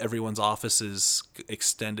everyone's offices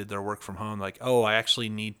extended their work from home, like, oh, I actually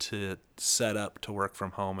need to set up to work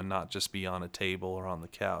from home and not just be on a table or on the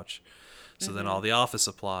couch. So then all the office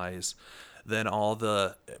supplies, then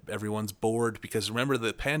everyone's bored because remember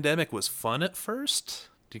the pandemic was fun at first.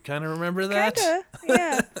 Do you kind of remember that? Kinda,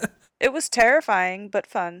 yeah. It was terrifying, but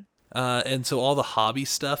fun. And so all the hobby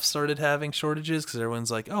stuff started having shortages because everyone's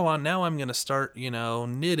like, oh, well, now I'm going to start, you know,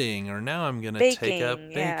 knitting, or now I'm going to take up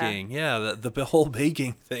baking. Yeah, the whole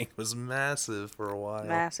baking thing was massive for a while.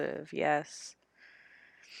 Massive, yes.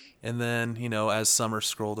 And then, you know, as summer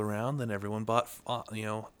scrolled around, then everyone bought, you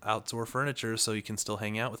know, outdoor furniture so you can still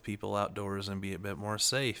hang out with people outdoors and be a bit more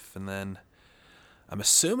safe. And then I'm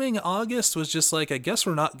assuming August was just like, I guess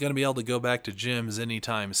we're not going to be able to go back to gyms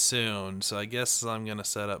anytime soon, so I guess I'm going to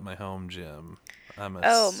set up my home gym.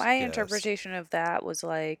 My interpretation of that was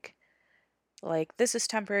like this is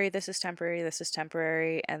temporary, this is temporary, this is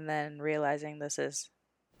temporary, and then realizing this is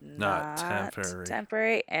Not not temporary.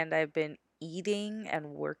 temporary, and I've been eating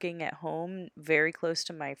and working at home very close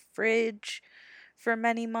to my fridge for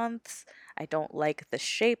many months. I don't like the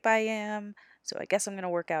shape I am, so I guess I'm going to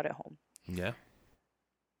work out at home. Yeah.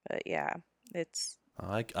 But yeah, it's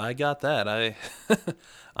I got that.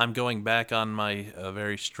 I'm going back on my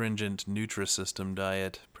very stringent Nutrisystem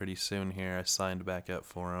diet pretty soon here. I signed back up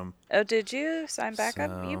for them. Oh, did you sign back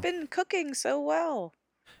up? You've been cooking so well.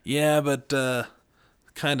 Yeah, but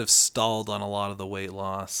kind of stalled on a lot of the weight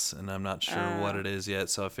loss, and I'm not sure what it is yet,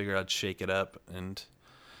 so I figured I'd shake it up and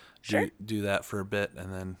do that for a bit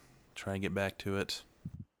and then try and get back to it.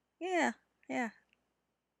 Yeah.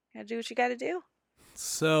 Gotta do what you gotta do.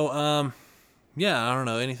 So, yeah, I don't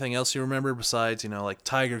know. Anything else you remember besides, you know, like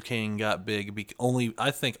Tiger King got big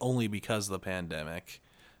I think only because of the pandemic.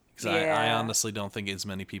 Because I honestly don't think as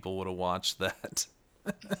many people would have watched that.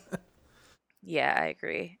 Yeah, I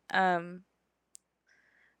agree.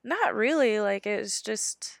 Not really. Like, it's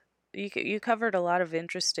just you covered a lot of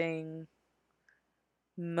interesting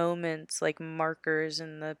moments, like markers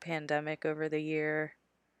in the pandemic over the year.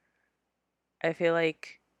 I feel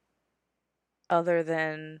like other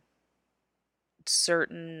than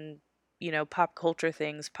certain, pop culture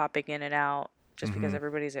things popping in and out just because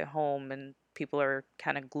everybody's at home and people are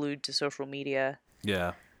kind of glued to social media.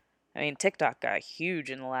 Yeah. I mean, TikTok got huge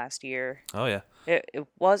in the last year. Oh, yeah. It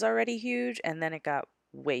was already huge, and then it got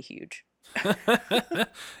way huge.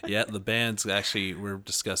 Yeah, the bands actually were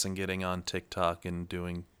discussing getting on TikTok and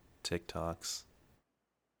doing TikToks.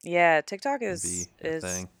 Yeah, TikTok is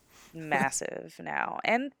thing. massive now,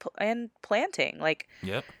 and planting, like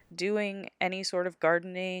Yep. doing any sort of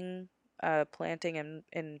gardening, planting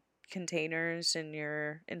in containers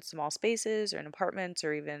in small spaces or in apartments,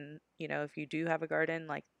 or even if you do have a garden,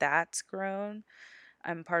 like that's grown.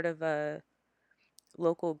 I'm part of a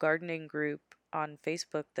local gardening group on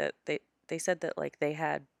Facebook that they said that like they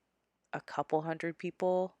had a couple hundred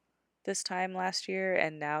people this time last year,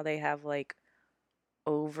 and now they have like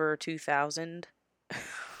over 2,000.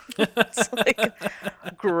 It's like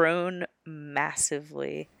grown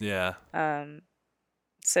massively. Yeah.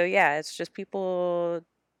 So yeah, it's just people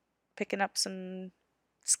picking up some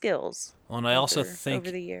skills. Well, and I also think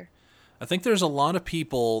over the year, I think there's a lot of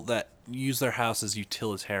people that use their house as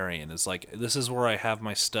utilitarian. It's like, this is where I have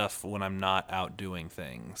my stuff when I'm not out doing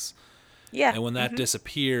things. Yeah. And when that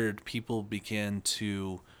disappeared, people began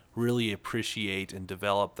to really appreciate and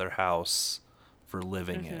develop their house for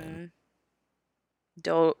living in.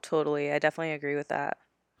 Totally. I definitely agree with that.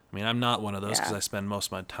 I mean, I'm not one of those because Yeah. I spend most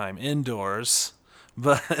of my time indoors,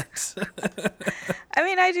 but I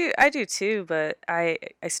mean, I do too, but I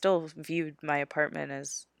still viewed my apartment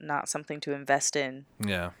as not something to invest in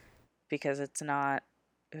yeah, because it's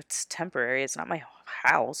temporary. It's not my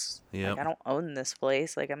house. Like, yep. I don't own this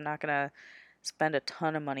place. Like, I'm not gonna spend a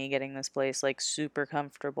ton of money getting this place like super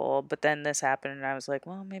comfortable. But then this happened and I was like,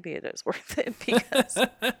 well, maybe it is worth it because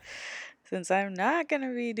since I'm not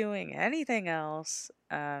gonna be doing anything else,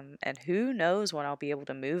 and who knows when I'll be able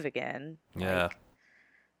to move again. Yeah. Like,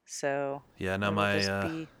 so Yeah, no, it'll just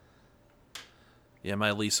be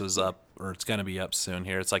my lease was up, or it's gonna be up soon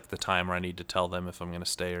here. It's like the time where I need to tell them if I'm gonna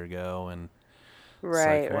stay or go, and it's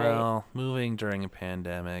like, right. well, moving during a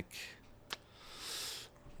pandemic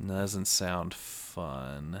doesn't sound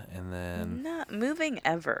fun. Not moving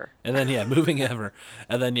ever. Yeah, moving ever,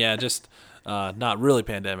 and then yeah, just not really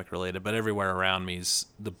pandemic related, but everywhere around me's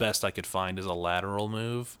the best I could find is a lateral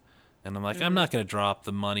move, and I'm like, I'm not gonna drop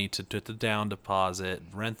the money to the down deposit,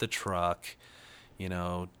 rent the truck,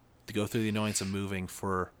 to go through the annoyance of moving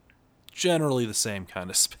for generally the same kind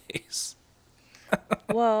of space.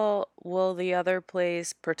 Well, will the other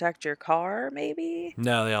place protect your car, maybe?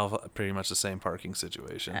 No, they all have pretty much the same parking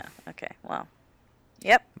situation. Oh, okay. Well,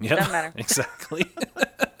 yep. Yep, Doesn't matter. exactly.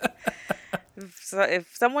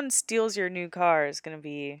 If someone steals your new car, it's gonna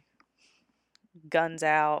be guns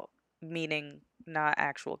out, meaning not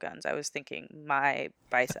actual guns. I was thinking my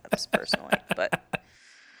biceps personally, but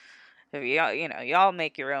if y'all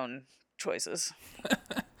make your own choices.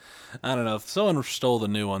 I don't know. If someone stole the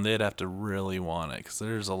new one, they'd have to really want it because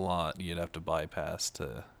there's a lot you'd have to bypass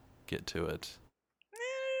to get to it.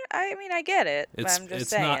 I mean, I get it, but I'm just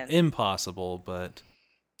It's not saying. impossible, but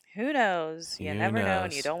Who knows? You who never know,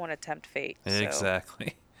 and you knows? don't want to tempt fate.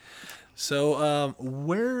 Exactly. So,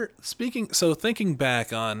 thinking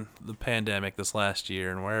back on the pandemic this last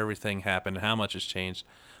year and where everything happened and how much has changed,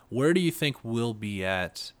 where do you think we'll be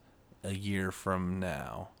at a year from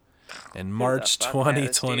now? In March fuck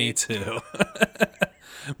knows, 2022.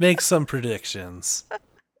 Make some predictions.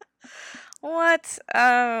 What?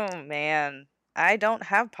 Oh man, I don't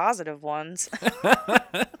have positive ones.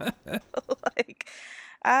 Like,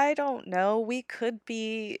 I don't know. We could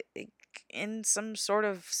be in some sort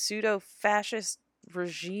of pseudo-fascist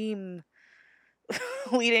regime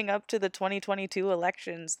leading up to the 2022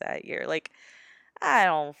 elections that year. Like, I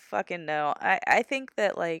don't fucking know. I think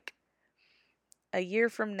that like a year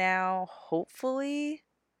from now, hopefully,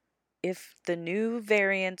 if the new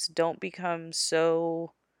variants don't become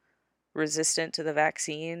so resistant to the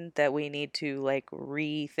vaccine that we need to like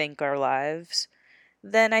rethink our lives,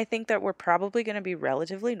 then I think that we're probably going to be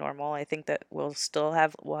relatively normal. I think that we'll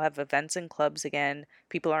have events and clubs again.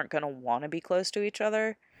 People aren't going to want to be close to each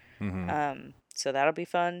other. Hmm. So that'll be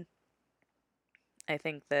fun. I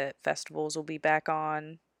think that festivals will be back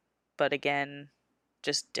on, but again,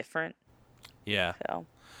 just different. Yeah. So,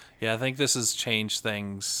 Yeah, I think this has changed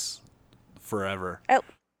things forever.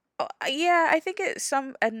 yeah, I think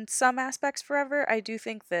in some aspects forever. I do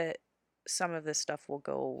think that some of this stuff will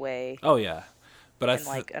go away Oh yeah. But in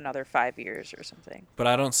like another 5 years or something. but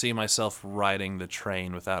I don't see myself riding the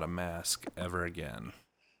train without a mask ever again.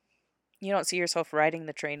 You don't see yourself riding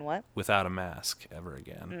the train, what? Without a mask ever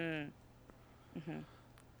again.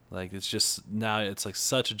 Like it's just now it's like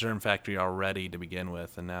such a germ factory already to begin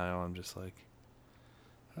with, and now I'm just like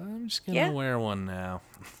I'm just gonna Yeah. wear one now.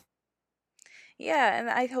 Yeah, and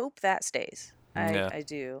I hope that stays. I Yeah. I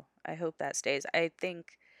do. I hope that stays. I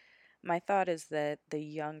think my thought is that the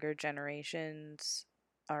younger generations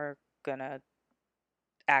are gonna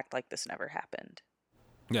act like this never happened.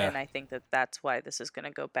 Yeah. And I think that that's why this is gonna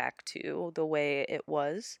go back to the way it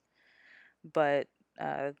was. But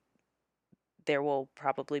uh, there will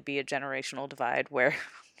probably be a generational divide where,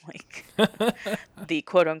 like, the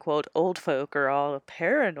quote unquote old folk are all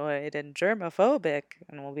paranoid and germophobic.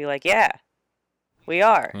 And we'll be like, yeah, we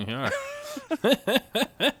are. Yeah.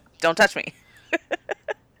 Don't touch me.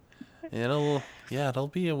 It'll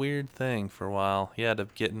be a weird thing for a while. Yeah, to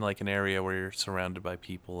get in like an area where you're surrounded by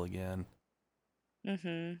people again.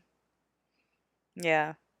 Mm-hmm.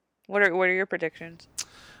 Yeah. What are your predictions?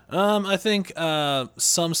 I think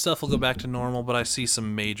some stuff will go back to normal, but I see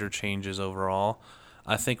some major changes overall.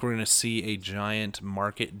 I think we're going to see a giant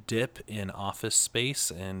market dip in office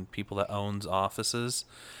space and people that owns offices.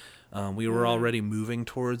 We were already moving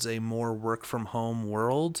towards a more work from home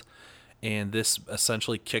world, and this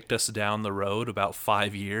essentially kicked us down the road about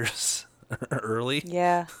 5 years early.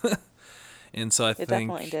 Yeah. And so I It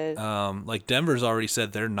definitely think, did. like Denver's already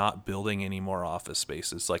said they're not building any more office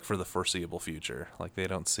spaces, like for the foreseeable future. Like they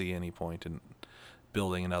don't see any point in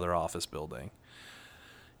building another office building.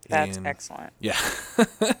 That's And excellent. yeah,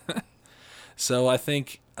 so I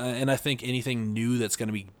think, and I think anything new that's going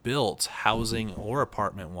to be built, housing or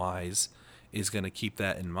apartment wise, is going to keep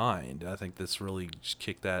that in mind. I think this really just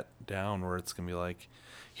kick that down where it's going to be like,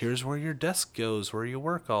 here's where your desk goes, where you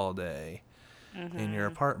work all day in your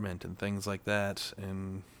Mhm. apartment and things like that.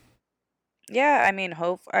 And Yeah, I mean,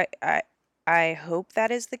 I hope that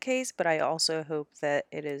is the case, but I also hope that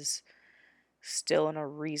it is still in a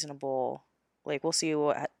reasonable, like we'll see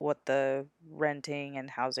what the renting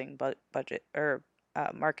and housing budget or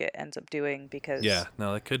market ends up doing, yeah, because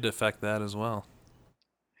no, that could affect that as well.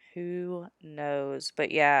 who knows.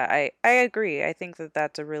 But yeah, I agree. I think that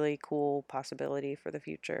that's a really cool possibility for the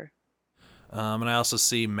future. And I also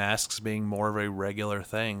see masks being more of a regular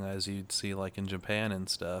thing, as you'd see like in Japan and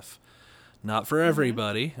stuff. Not for Mhm.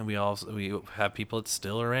 everybody, and we have people that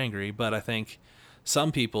still are angry, but I think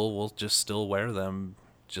some people will just still wear them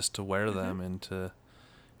just to wear Mhm. them and to,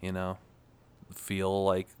 you know, feel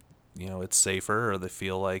like, it's safer, or they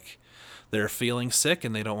feel like they're feeling sick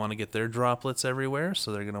and they don't want to get their droplets everywhere,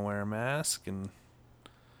 so they're going to wear a mask. And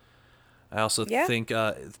I also Yeah. think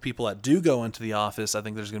people that do go into the office, I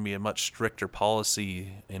think there's going to be a much stricter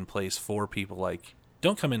policy in place for people, like,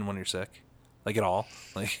 don't come in when you're sick, like at all.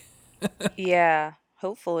 Like, Yeah.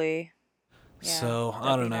 Hopefully. Yeah. so I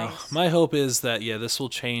That'd be don't know. nice. My hope is that, yeah, this will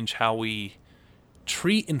change how we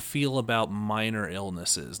treat and feel about minor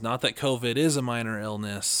illnesses. Not that COVID is a minor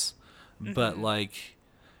illness, but Mhm. like,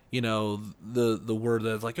 the word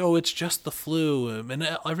that's like, oh, it's just the flu, and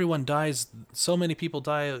everyone dies. So many people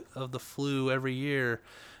die of the flu every year,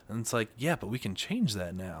 and it's like, yeah, but we can change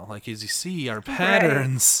that now. Like, as you see our Right.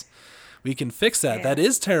 patterns, we can fix that. That Yeah.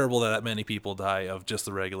 is terrible that many people die of just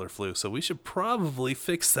the regular flu. So we should probably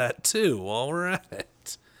fix that too while we're at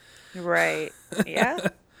it. Right. Yeah.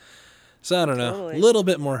 So I don't know, a Totally. little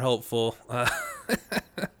bit more hopeful,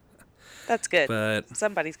 That's good. but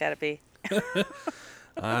Somebody's got to be.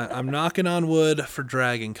 I'm knocking on wood for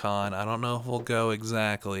Dragon Con. I don't know if we'll go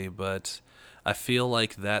exactly, but I feel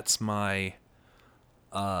like that's my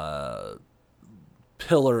uh,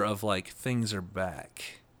 pillar of like things are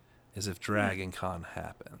back, is if Hmm. Dragon Con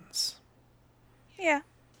happens. Yeah,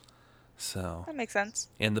 So, that makes sense.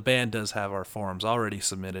 and the band does have our forms already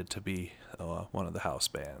submitted to be one of the house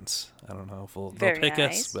bands. I don't know if they'll Very pick us,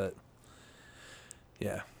 nice. but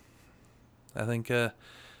yeah, I think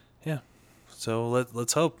yeah. So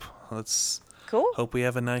let's hope. Let's Cool. hope we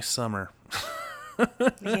have a nice summer.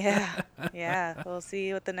 Yeah. Yeah. We'll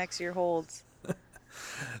see what the next year holds.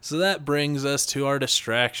 So that brings us to our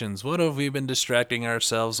distractions. What have we been distracting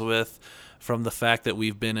ourselves with from the fact that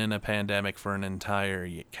we've been in a pandemic for an entire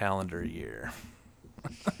calendar year?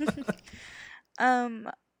 Um,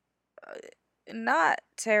 uh, Not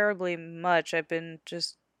terribly much. I've been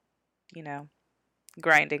just, you know,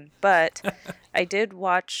 grinding. But I did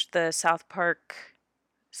watch the South Park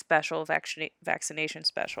special, vaccination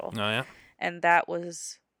special, Oh yeah, and that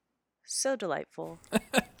was so delightful.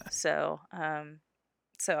 So,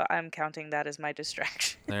 so I'm counting that as my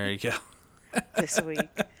distraction there you go. this week.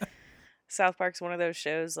 South Park's one of those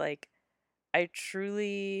shows, like, I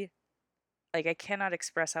truly, like, I cannot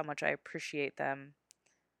express how much I appreciate them,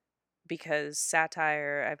 because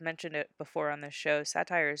satire, I've mentioned it before on this show,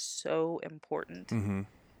 satire is so important, Mm-hmm.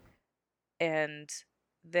 and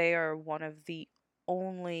they are one of the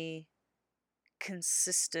only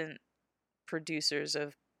consistent producers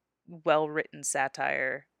of well-written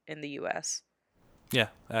satire in the US. Yeah,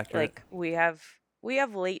 accurate. Like, we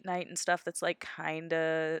have late night and stuff that's like kind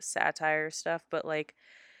of satire stuff, but like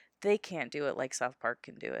they can't do it like South Park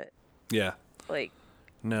can do it. Yeah. Like,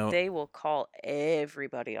 No. they will call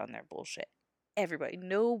everybody on their bullshit. Everybody.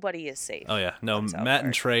 Nobody is Oh safe yeah. No. on South Matt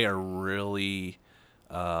and Park. Trey are really,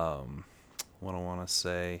 um, what I want to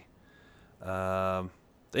say. Um,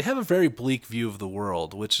 they have a very bleak view of the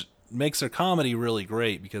world, which makes their comedy really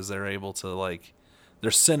great because they're able to like, they're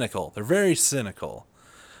cynical. They're very cynical,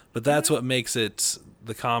 but that's Mhm. what makes it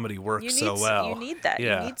the comedy work so You well. need that. You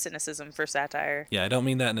Yeah. need cynicism for satire. Yeah, I don't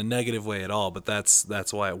mean that in a negative way at all, but that's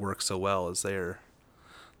why it works so well, is they're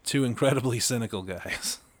two incredibly cynical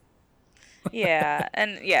guys. Yeah,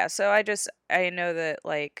 and yeah, so I know that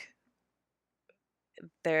like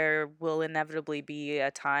there will inevitably be a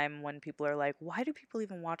time when people are like, "Why do people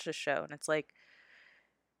even watch this show?" And it's like,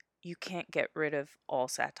 you can't get rid of all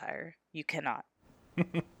satire. You cannot.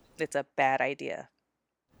 It's a bad idea.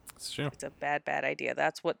 It's true. It's a bad idea.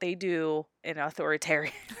 That's what they do. in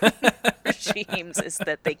authoritarian regimes is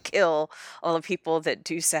that they kill all the people that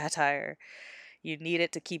do satire. You need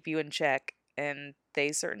it to keep you in check, and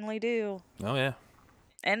they certainly do. Oh yeah.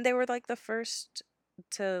 And they were like the first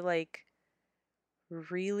to like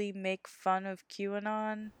really make fun of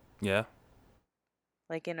QAnon, Yeah.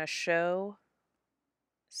 like in a show.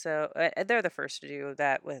 So they're the first to do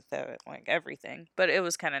that with like everything. But it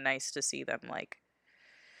was kind of nice to see them like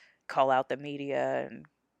call out the media and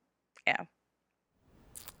yeah.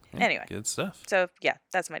 Yeah, Anyway, good stuff. so yeah,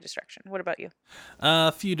 that's my distraction. What about you?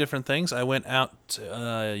 A few different things. I went out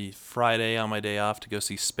Friday on my day off to go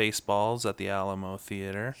see Spaceballs at the Alamo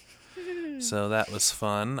Theater. So that was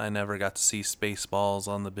fun. I never got to see Spaceballs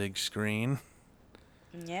on the big screen.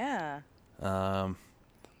 Yeah. I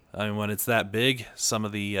mean, when it's that big, some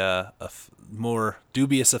of the more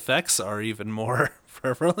dubious effects are even more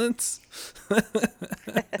prevalent.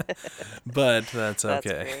 But that's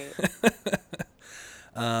okay. That's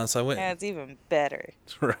great. So I went. That's even better.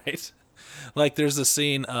 Right. Like there's a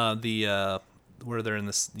scene, where they're in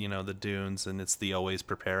this, the dunes, and it's the always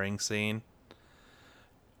preparing scene.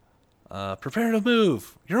 Prepare to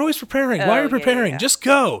move. You're always preparing. Why are you Oh, yeah, preparing? yeah. Just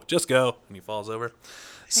go. Just go. And he falls over.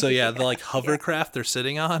 So yeah, the like Yeah. hovercraft they're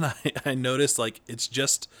sitting on, I noticed like it's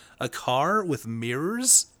just a car with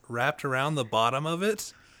mirrors wrapped around the bottom of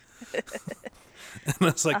it. And I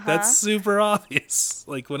was like, that's super obvious.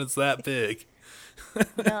 Like when it's that big.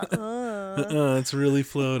 Nuh-uh. It's really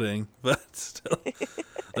floating, but still,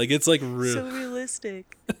 like it's like So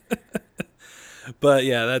realistic. But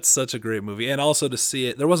yeah, that's such a great movie, and also to see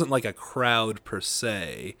it, there wasn't like a crowd per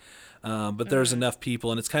se, but there's enough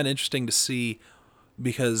people, and it's kind of interesting to see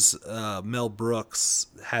because Mel Brooks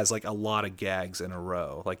has like a lot of gags in a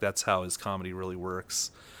row. Like that's how his comedy really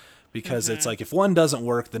works. Because it's like if one doesn't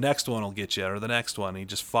work, the next one will get you, or the next one. He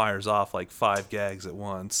just fires off like 5 gags at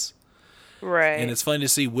once. Right. And it's fun to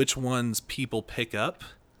see which ones people pick up,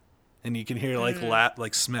 and you can hear like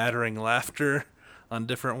like smattering laughter on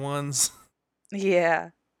different ones.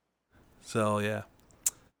 Yeah. So yeah,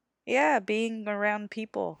 Yeah, being around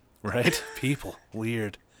people. right? People,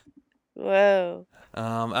 weird. Whoa.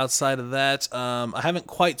 Outside of that, I haven't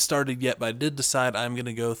quite started yet, but I did decide I'm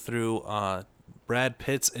gonna go through Brad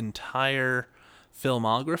Pitt's entire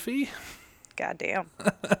filmography. Goddamn.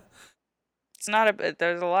 It's not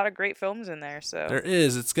there's a lot of great films in there, so. There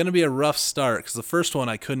is. It's going to be a rough start because the first one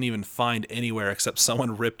I couldn't even find anywhere except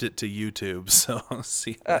someone ripped it to YouTube. So I'll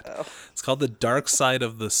see that. Uh-oh. It's called The Dark Side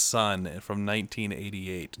of the Sun from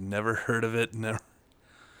 1988. Never heard of it. Never.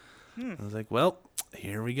 I was like, well,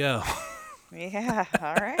 here we go. Yeah,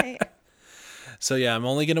 all right. So yeah, I'm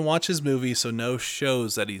only going to watch his movies, so no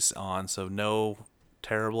shows that he's on. So no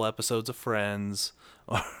terrible episodes of Friends.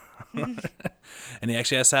 And he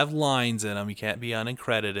actually has to have lines in them. He can't be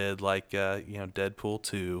uncredited like Deadpool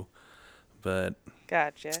 2. But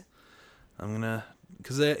Gotcha. I'm gonna,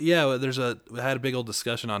 cause I had a big old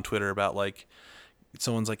discussion on Twitter about like,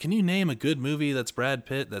 someone's like, can you name a good movie that's Brad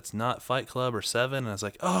Pitt that's not Fight Club or Seven? And I was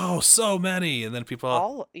like, oh, so many. And then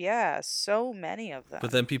So many of them.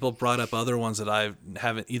 but then people brought up other ones that I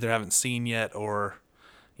haven't seen yet or,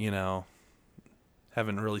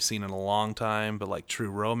 haven't really seen in a long time. But like True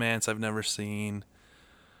Romance, I've never seen.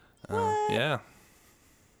 What? Yeah.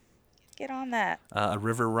 Get on that. A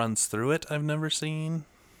River Runs Through It, I've never seen.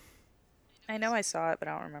 I know I saw it, but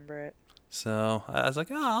I don't remember it. So I was like,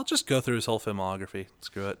 I'll just go through his whole filmography.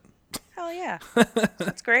 Screw it. Hell yeah.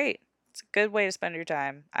 That's great. It's a good way to spend your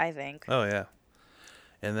time, I think. Oh, yeah.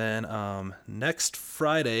 And then next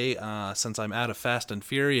Friday, since I'm out of Fast and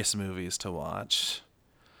Furious movies to watch,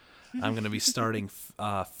 I'm going to be starting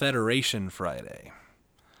Federation Friday.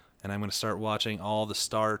 And I'm going to start watching all the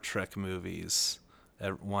Star Trek movies,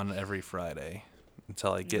 one every Friday,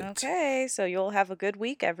 until I get... Okay, so you'll have a good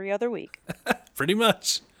week every other week. Pretty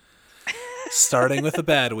much. Starting with a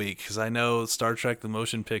bad week, because I know Star Trek the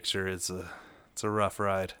Motion Picture, it's a rough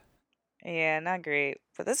ride. Yeah, not great.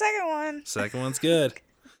 But the second one. Second one's good.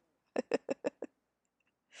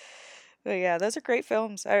 But yeah, those are great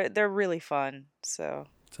films. They're really fun, so...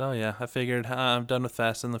 So yeah, I figured I'm done with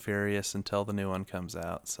Fast and the Furious until the new one comes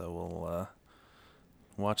out, so we'll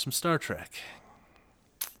watch some Star Trek.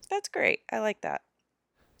 That's great. I like that.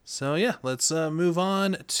 So yeah, let's move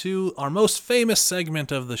on to our most famous segment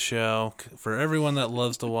of the show. For everyone that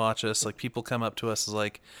loves to watch us, like people come up to us as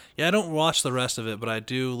like, yeah, I don't watch the rest of it, but I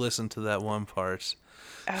do listen to that one part.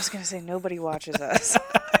 I was going to say nobody watches us.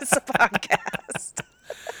 It's a podcast.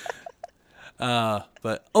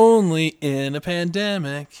 But only in a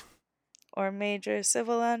pandemic. Or major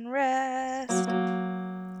civil unrest.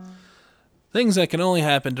 Things that can only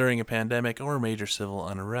happen during a pandemic or major civil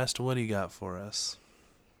unrest. What do you got for us?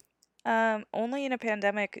 Only in a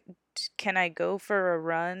pandemic can I go for a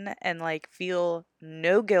run and like feel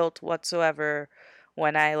no guilt whatsoever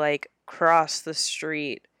when I like cross the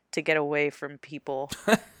street to get away from people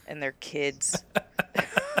and their kids.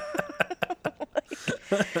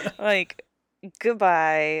 Like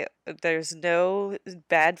goodbye. There's no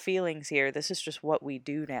bad feelings here. This is just what we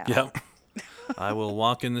do now. Yep. I will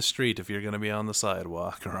walk in the street if you're going to be on the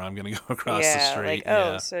sidewalk, or I'm going to go across the Yeah, like street.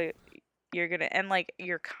 oh, Yeah. so you're gonna and like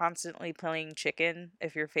you're constantly playing chicken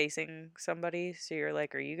if you're facing somebody. So you're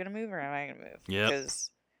like, are you gonna move or am I gonna move? Yep. Because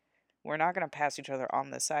we're not gonna pass each other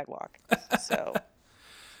on the sidewalk. So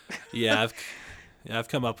Yeah, I've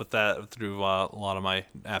come up with that through a lot of my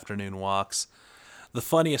afternoon walks. The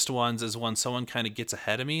funniest ones is when someone kind of gets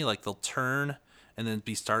ahead of me, like they'll turn and then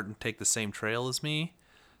be starting to take the same trail as me.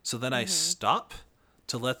 So then I hmm stop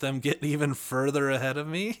to let them get even further ahead of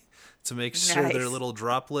me to make sure their nice. little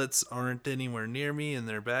droplets aren't anywhere near me in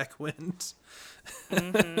their backwind.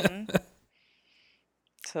 hmm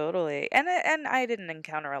Totally. And I didn't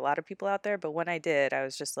encounter a lot of people out there, but when I did, I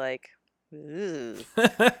was just like, ooh,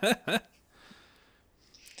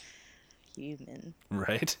 human.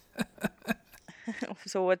 Right?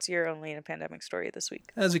 So what's your only in a pandemic story this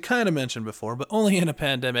week? As we kind of mentioned before, but only in a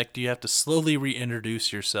pandemic do you have to slowly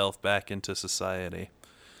reintroduce yourself back into society.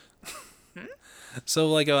 Hmm?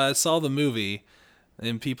 So, like, I saw the movie,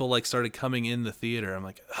 and people like started coming in the theater. I'm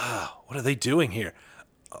like, what are they doing here?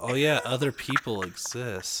 Oh yeah, other people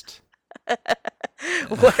exist.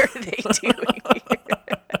 What are they doing here?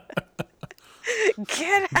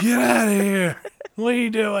 Get out. Get out of here! What are you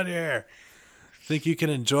doing here? Think you can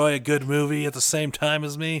enjoy a good movie at the same time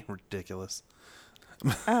as me? Ridiculous.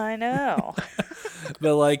 I know.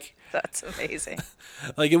 But That's amazing.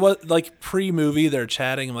 like it was like pre-movie, they're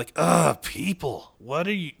chatting. I'm like, people, what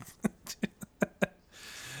are you?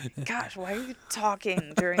 Gosh, why are you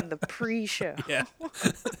talking during the pre-show? Yeah,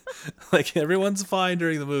 like everyone's fine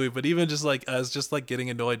during the movie, but even just like I was just like getting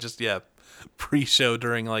annoyed. Just pre-show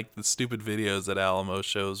during like the stupid videos that Alamo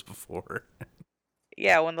shows before.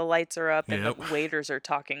 Yeah, when the lights are up and the Yep. waiters are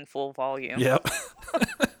talking full volume. Yep.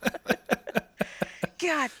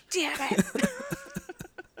 God damn it.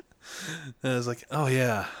 And I was like, oh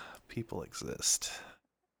yeah, people exist.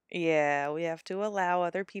 Yeah, we have to allow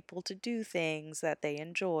other people to do things that they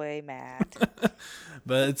enjoy, Matt.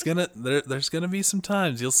 But there's gonna be some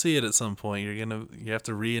times you'll see it at some point. You have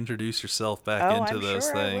to reintroduce yourself back Oh, into I'm those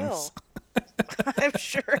sure I things. will. I'm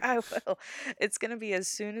sure I will. It's gonna be as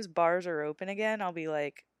soon as bars are open again, I'll be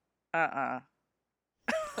like, uh-uh.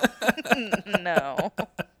 No.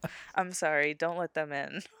 I'm sorry, don't let them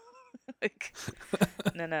in. Like,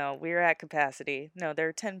 no, we're at capacity. No, there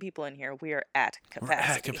are 10 people in here. We are at We're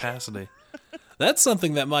at capacity. capacity. That's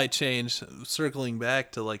something that might change. Circling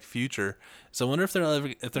back to like future, so I wonder if they're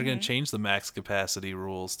going hmm to change the max capacity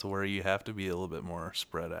rules to where you have to be a little bit more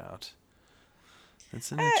spread out.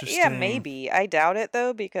 It's an Yeah, interesting. maybe. I doubt it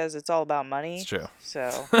though because it's all about It's money. true.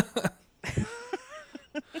 So,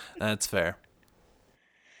 That's fair.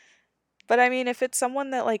 but I mean, if it's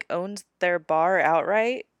someone that like owns their bar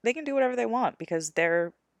outright, they can do whatever they want because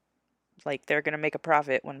they're going to make a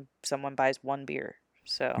profit when someone buys one beer.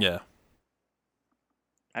 So, Yeah.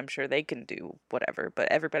 I'm sure they can do whatever, but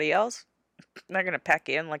everybody else, they're going to pack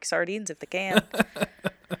in like sardines if they can.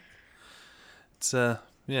 It's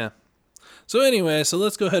yeah. So anyway, so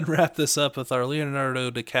let's go ahead and wrap this up with our Leonardo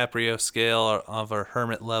DiCaprio scale of our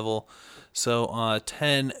hermit level. So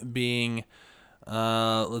 10 being,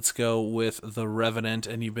 let's go with The Revenant,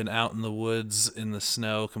 and you've been out in the woods in the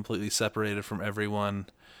snow, completely separated from everyone,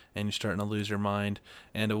 and you're starting to lose your mind.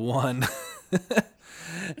 And a 1,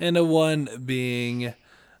 and a 1 being,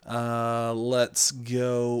 let's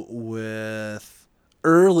go with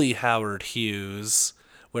early Howard Hughes,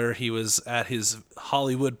 where he was at his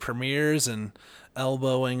Hollywood premieres and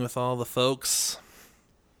elbowing with all the folks.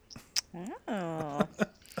 Oh.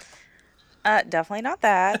 Definitely not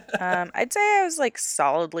that. I'd say I was like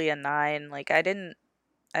solidly a 9. Like I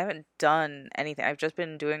haven't done anything. I've just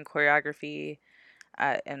been doing choreography,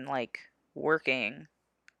 and like working.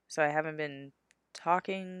 So I haven't been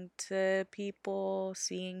talking to people,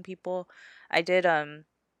 seeing people. I did, I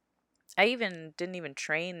even didn't even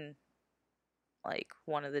train like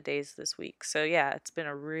one of the days this week. So yeah, it's been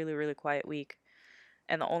a really, really quiet week.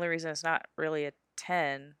 And the only reason it's not really a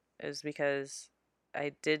 10 is because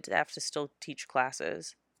I did have to still teach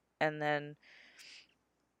classes. And then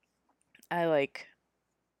I like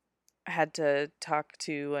had to talk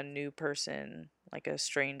to a new person, like a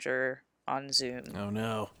stranger on Zoom. Oh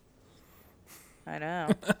no. I know.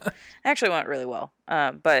 Actually went really well.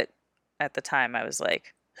 But at the time I was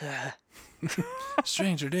like,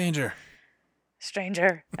 Stranger danger.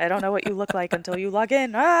 stranger, I don't know what you look like until you log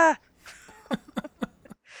in. Ah!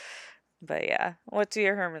 But yeah, what's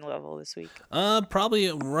your Herman level this week?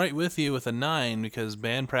 Probably right with you with a 9 because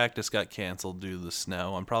band practice got canceled due to the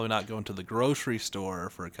snow. I'm probably not going to the grocery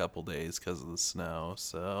store for a couple days because of the snow.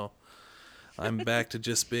 So I'm back to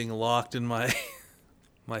just being locked in my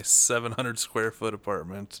 700 square foot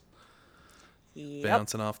apartment, Yep.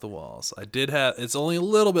 bouncing off the walls. I did have it's only a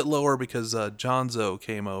little bit lower because Johnzo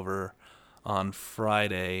came over on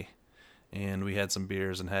Friday, and we had some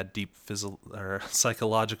beers and had deep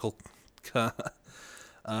psychological.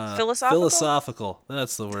 Philosophical,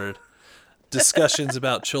 that's the word. Discussions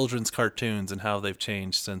about children's cartoons and how they've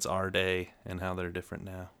changed since our day and how they're different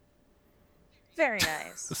now. Very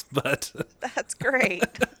nice. But That's great.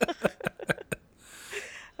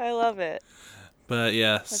 I love it. But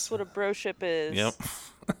yes. That's what a broship is. Yep.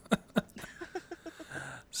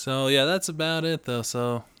 So yeah, that's about it though.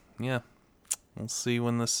 So yeah, we'll see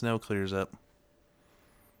when the snow clears up.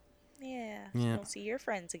 Yeah. Yeah. We'll see your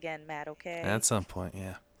friends again, Matt, okay? At some point,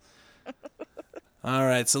 yeah. All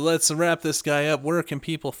right, so let's wrap this guy up. Where can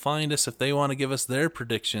people find us if they want to give us their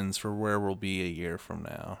predictions for where we'll be a year from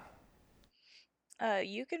now?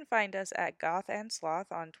 You can find us at Goth and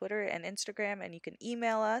Sloth on Twitter and Instagram, and you can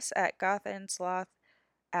email us at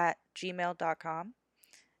gothandsloth@gmail.com.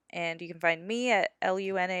 And you can find me at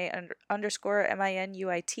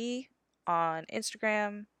LUNA_MINUIT on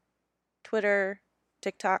Instagram, Twitter,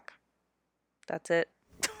 TikTok. That's it.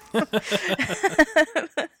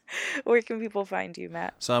 Where can people find you,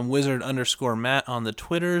 Matt? So I'm Wizard_Matt on the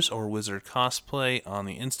Twitters or Wizard Cosplay on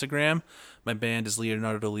the Instagram. My band is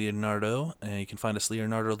Leonardo, and you can find us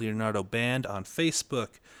Leonardo Band on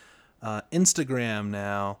Facebook, Instagram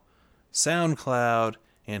now, SoundCloud,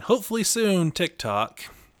 and hopefully soon TikTok.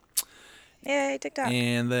 Yay, TikTok.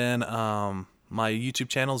 And then my YouTube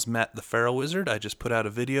channel is Matt the Pharaoh Wizard. I just put out a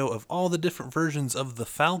video of all the different versions of the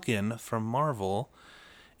Falcon from Marvel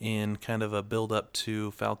in kind of a build up to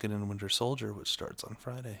Falcon and Winter Soldier, which starts on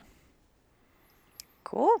Friday.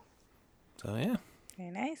 Cool. So yeah. Very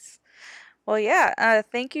nice. Well, yeah.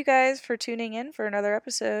 Thank you guys for tuning in for another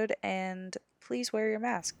episode, and please wear your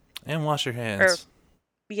mask. And wash your hands.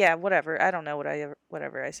 Yeah, whatever. I don't know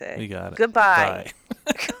whatever I say. We got it. Goodbye.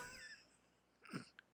 Bye.